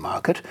bringing to the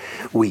market.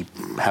 We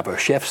have our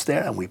chefs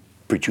there and we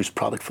produce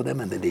product for them,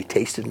 and then they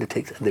taste it and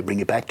they bring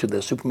it back to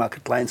their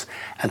supermarket clients,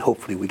 and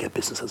hopefully we get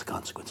business as a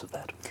consequence of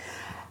that.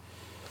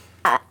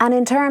 And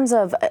in terms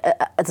of,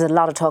 there's a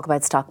lot of talk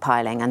about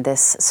stockpiling and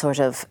this sort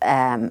of,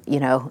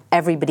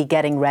 everybody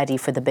getting ready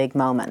for the big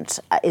moment.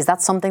 Is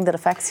that something that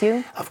affects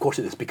you? Of course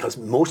it is, because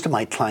most of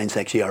my clients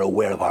actually are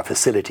aware of our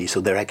facility, so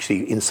they're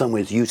actually in some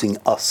ways using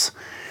us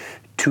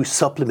to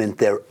supplement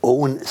their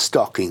own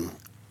stocking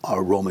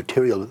or raw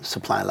material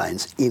supply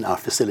lines in our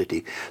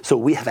facility. So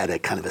we have had a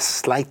kind of a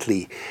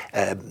slightly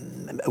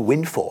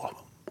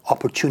windfall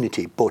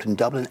opportunity, both in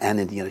Dublin and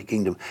in the United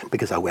Kingdom,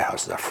 because our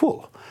warehouses are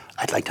full.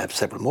 I'd like to have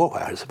several more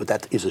warehouses, but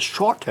that is a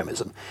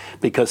short-termism,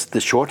 because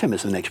the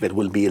short-termism in actual fact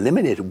will be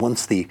eliminated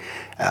once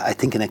I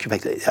think in actual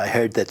fact, I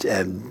heard that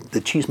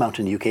the cheese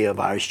mountain in the UK of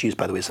Irish cheese,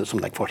 by the way, is something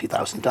like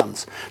 40,000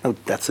 tonnes. Now,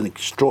 that's an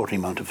extraordinary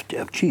amount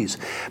of cheese,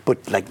 but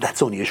like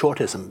that's only a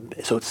shortism.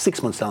 So it's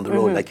 6 months down the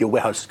road, like your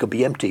warehouses could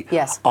be empty.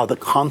 Yes. Or the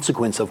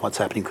consequence of what's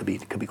happening could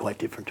be quite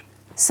different.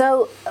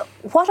 So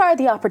what are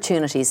the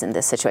opportunities in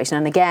this situation?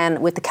 And again,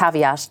 with the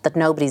caveat that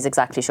nobody's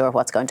exactly sure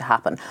what's going to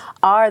happen.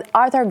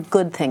 Are there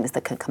good things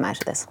that could come out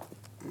of this?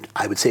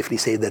 I would safely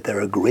say that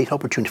there are great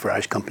opportunities for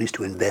Irish companies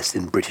to invest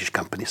in British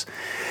companies.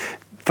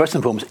 First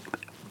and foremost,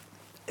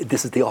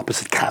 this is the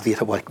opposite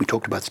caveat of what we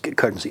talked about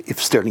currency.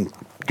 If sterling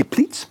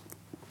depletes,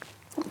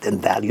 then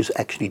values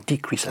actually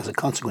decrease as a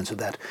consequence of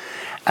that.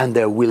 And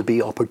there will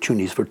be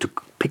opportunities to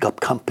pick up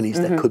companies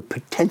that could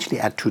potentially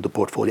add to the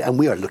portfolio. And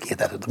we are looking at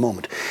that at the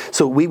moment.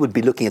 So we would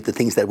be looking at the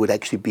things that would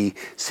actually be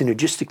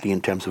synergistically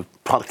in terms of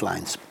product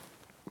lines.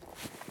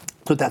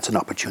 So that's an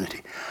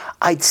opportunity.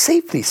 I'd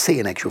safely say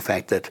in actual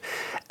fact that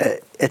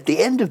at the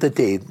end of the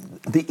day,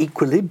 the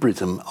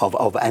equilibrium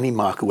of any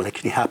market will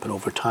actually happen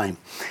over time.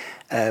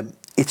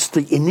 It's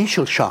the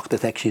initial shock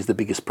that actually is the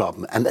biggest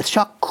problem. And that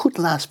shock could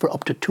last for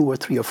up to 2 or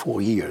 3 or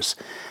 4 years.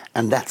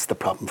 And that's the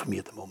problem for me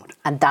at the moment.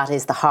 And that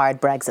is the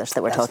hard Brexit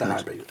that we're talking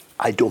about.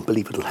 I don't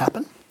believe it'll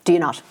happen. Do you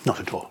not? Not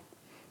at all.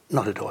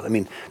 Not at all. I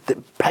mean, the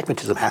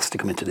pragmatism has to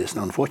come into this.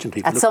 Now,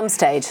 unfortunately... At some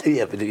stage.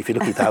 Yeah, but if you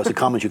look at the House of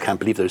Commons, you can't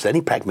believe there's any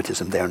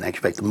pragmatism there in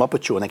actual fact. The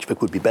Muppet Show in actual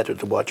fact would be better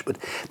to watch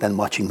than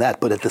watching that.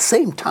 But at the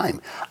same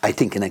time, I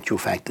think in actual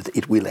fact that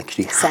it will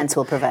actually happen. Sense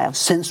will prevail.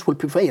 Sense will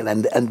prevail.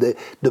 And the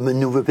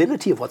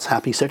manoeuvrability of what's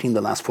happening, certainly in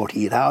the last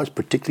 48 hours,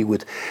 particularly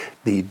with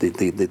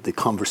the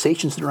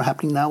conversations that are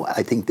happening now,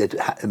 I think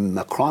that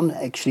Macron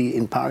actually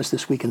in Paris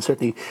this week, and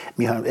certainly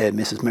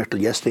Mrs. Merkel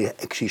yesterday,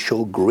 actually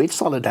showed great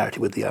solidarity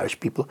with the Irish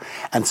people,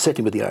 and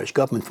certainly with the Irish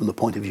government from the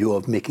point of view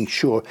of making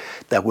sure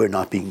that we're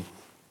not being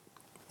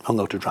hung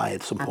out to dry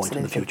at some point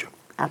in the future.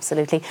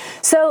 Absolutely.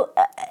 So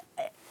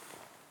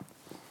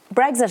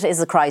Brexit is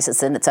a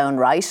crisis in its own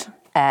right,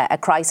 a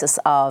crisis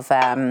of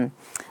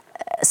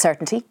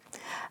certainty.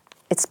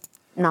 It's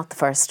not the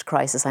first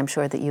crisis, I'm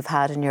sure, that you've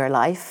had in your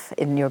life,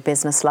 in your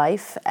business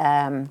life.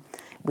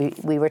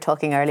 We were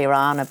talking earlier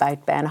on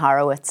about Ben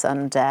Horowitz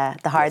and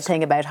the hard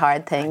thing about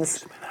hard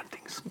things.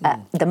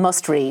 The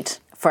must-read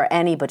for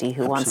anybody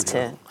who wants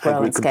to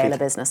grow and scale a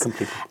business.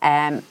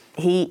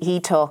 He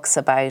talks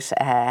about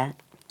a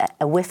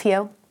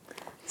whiffio.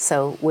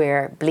 So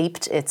we're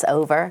bleeped, it's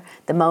over.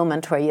 The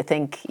moment where you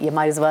think you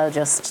might as well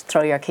just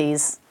throw your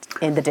keys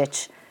in the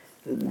ditch.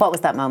 What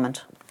was that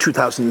moment?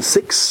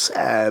 2006,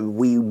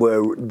 we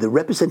were the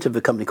representative of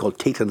a company called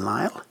Tate &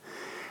 Lyle.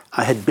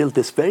 I had built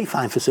this very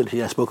fine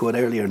facility I spoke about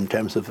earlier in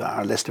terms of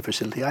our Leicester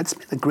facility. I'd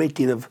spent a great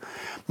deal of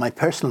my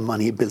personal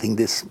money building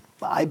this,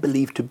 I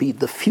believe, to be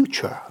the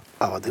future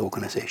of the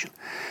organisation.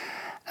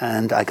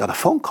 And I got a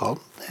phone call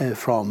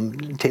from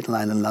Tate &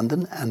 Lyle in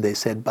London, and they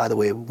said, by the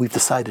way, we've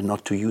decided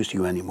not to use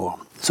you anymore.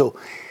 So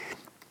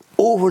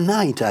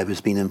overnight I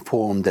was being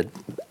informed that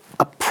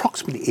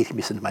approximately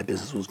 80% of my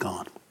business was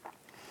gone.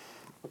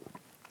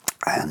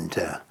 And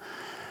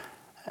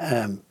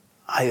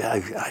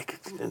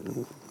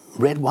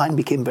red wine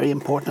became very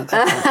important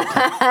at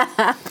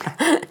that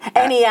point.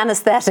 Any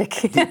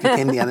anaesthetic. It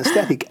became the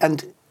anaesthetic.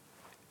 And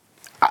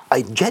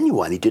I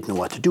genuinely didn't know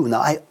what to do.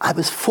 Now, I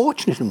was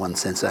fortunate in one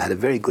sense. I had a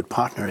very good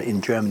partner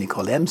in Germany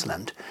called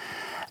Emsland,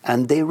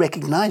 and they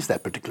recognized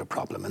that particular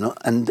problem.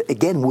 And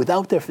again,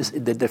 without their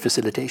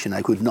facilitation,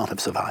 I could not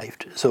have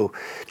survived. So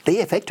they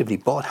effectively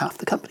bought half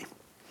the company.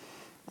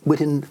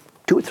 Within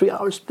 2 or 3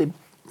 hours, 2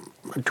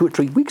 or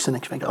 3 weeks, in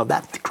fact, of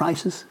that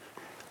crisis,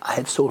 I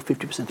had sold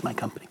 50% of my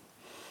company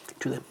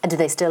to them. And do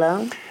they still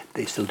own?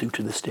 They still do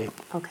to this day.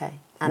 Okay.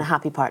 And a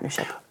happy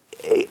partnership.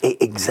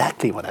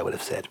 Exactly what I would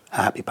have said, a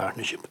happy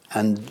partnership.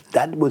 And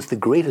that was the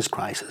greatest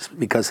crisis,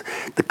 because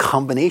the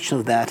combination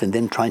of that and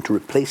then trying to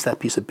replace that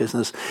piece of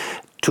business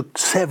took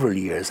several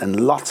years, and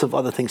lots of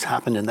other things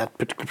happened in that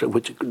particular,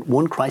 which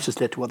one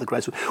crisis led to other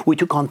crises. We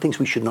took on things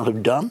we should not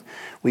have done.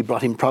 We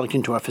brought in product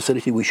into our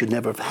facility we should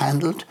never have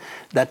handled.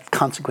 That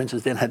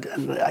consequences then had,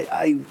 and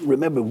I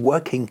remember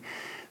working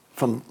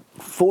from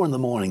 4 in the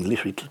morning,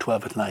 literally till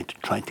 12 at night,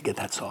 trying to get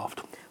that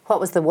solved. What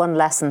was the one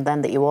lesson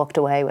then that you walked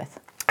away with?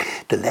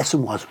 The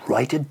lesson was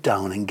write it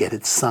down and get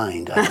it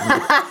signed.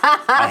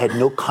 I had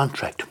no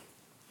contract.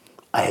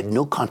 I had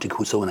no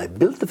contract. So when I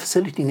built the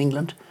facility in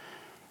England,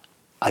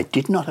 I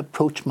did not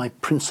approach my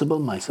principal,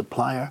 my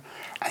supplier,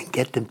 and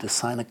get them to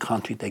sign a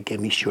contract that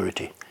gave me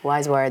surety.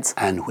 Wise words.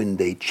 And when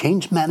they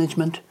changed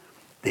management,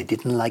 they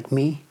didn't like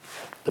me,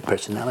 the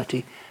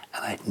personality,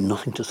 and I had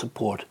nothing to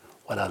support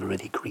what I'd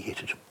already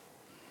created.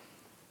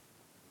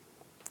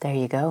 There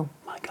you go.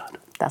 My God.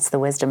 That's the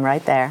wisdom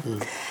right there.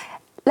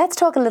 Let's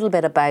talk a little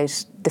bit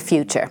about the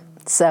future.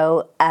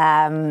 So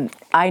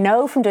I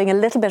know from doing a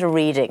little bit of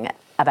reading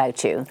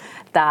about you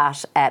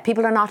that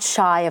people are not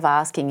shy of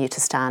asking you to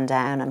stand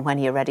down and when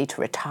you're ready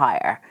to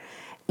retire.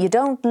 You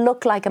don't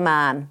look like a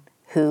man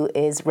who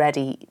is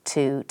ready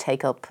to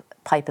take up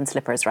pipe and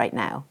slippers right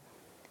now.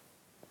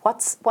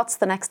 What's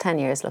the next 10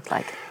 years look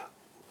like?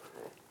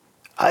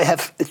 I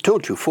have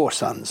told you 4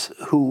 sons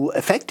who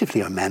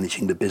effectively are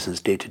managing the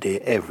business day to day,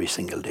 every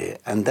single day.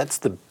 And that's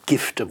the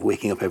gift of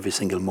waking up every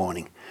single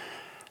morning.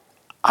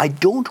 I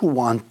don't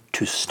want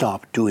to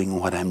stop doing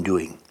what I'm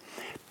doing,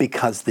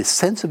 because the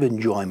sense of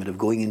enjoyment of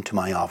going into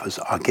my office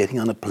or getting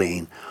on a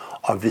plane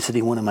or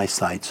visiting one of my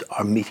sites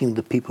or meeting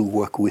the people who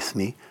work with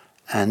me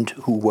and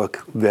who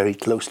work very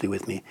closely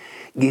with me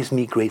gives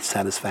me great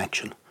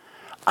satisfaction.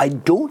 I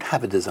don't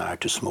have a desire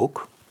to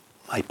smoke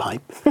my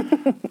pipe.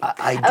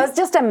 It was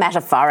just a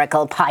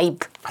metaphorical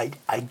pipe.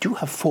 I do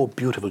have 4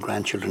 beautiful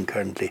grandchildren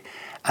currently,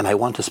 and I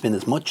want to spend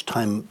as much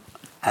time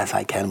as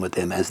I can with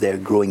them as they're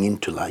growing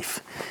into life.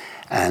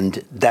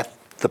 And that's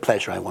the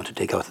pleasure I want to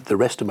take out. The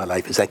rest of my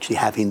life is actually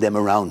having them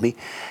around me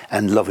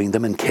and loving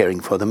them and caring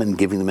for them and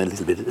giving them a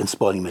little bit and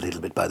spoiling them a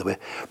little bit, by the way.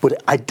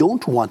 But I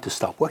don't want to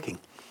stop working.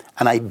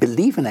 And I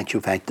believe in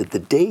actual fact that the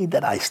day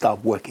that I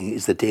stop working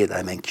is the day that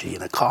I'm actually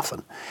in a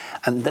coffin.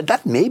 And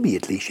that may be a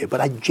cliche, but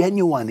I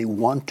genuinely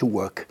want to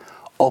work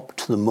up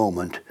to the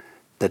moment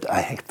that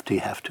I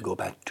have to go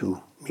back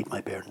to meet my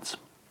parents.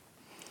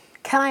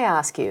 Can I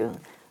ask you,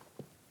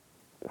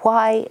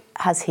 why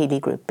has Healy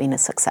Group been a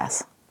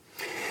success?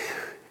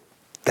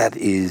 That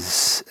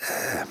is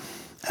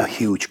a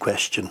huge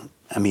question.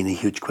 I mean, a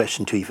huge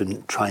question to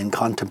even try and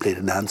contemplate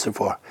an answer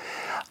for.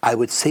 I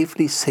would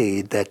safely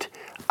say that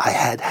I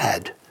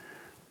had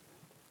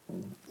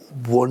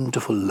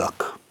wonderful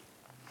luck.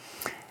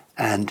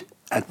 And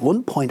at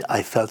one point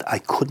I felt I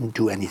couldn't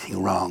do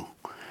anything wrong.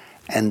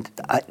 And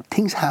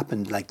things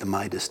happened like the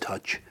Midas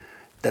touch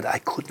that I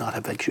could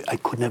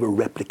never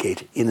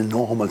replicate in a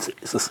normal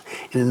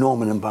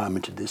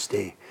environment to this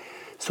day.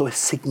 So a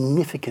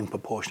significant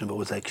proportion of it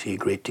was actually a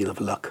great deal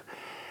of luck.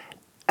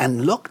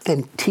 And luck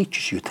then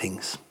teaches you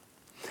things.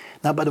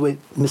 Now, by the way,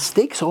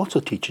 mistakes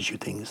also teaches you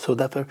things. So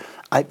therefore,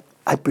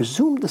 I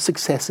presume the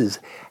success is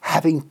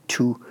having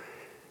to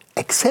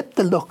accept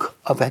the luck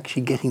of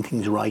actually getting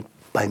things right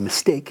by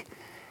mistake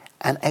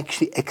and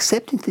actually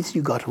accepting things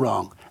you got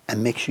wrong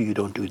and make sure you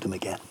don't do them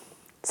again.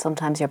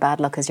 Sometimes your bad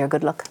luck is your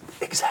good luck.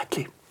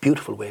 Exactly.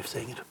 Beautiful way of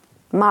saying it.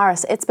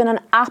 Maurice, it's been an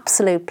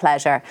absolute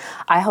pleasure.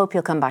 I hope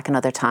you'll come back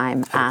another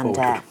time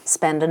and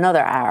spend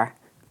another hour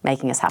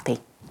making us happy.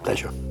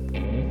 Pleasure.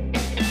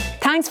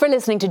 Thanks for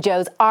listening to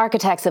Joe's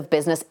Architects of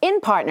Business in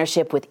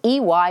partnership with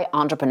EY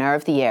Entrepreneur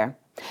of the Year.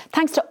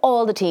 Thanks to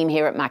all the team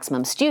here at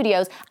Maximum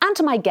Studios and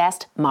to my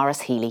guest,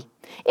 Maurice Healy.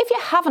 If you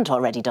haven't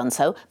already done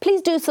so,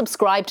 please do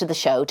subscribe to the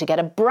show to get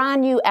a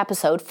brand new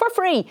episode for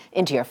free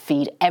into your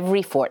feed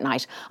every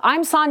fortnight.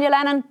 I'm Sonya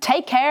Lennon.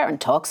 Take care and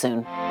talk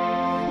soon.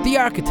 The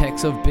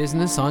Architects of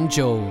Business on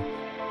Joe,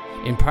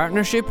 in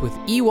partnership with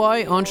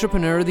EY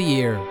Entrepreneur of the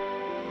Year,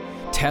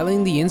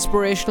 telling the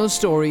inspirational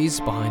stories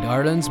behind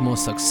Ireland's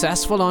most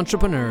successful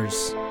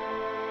entrepreneurs.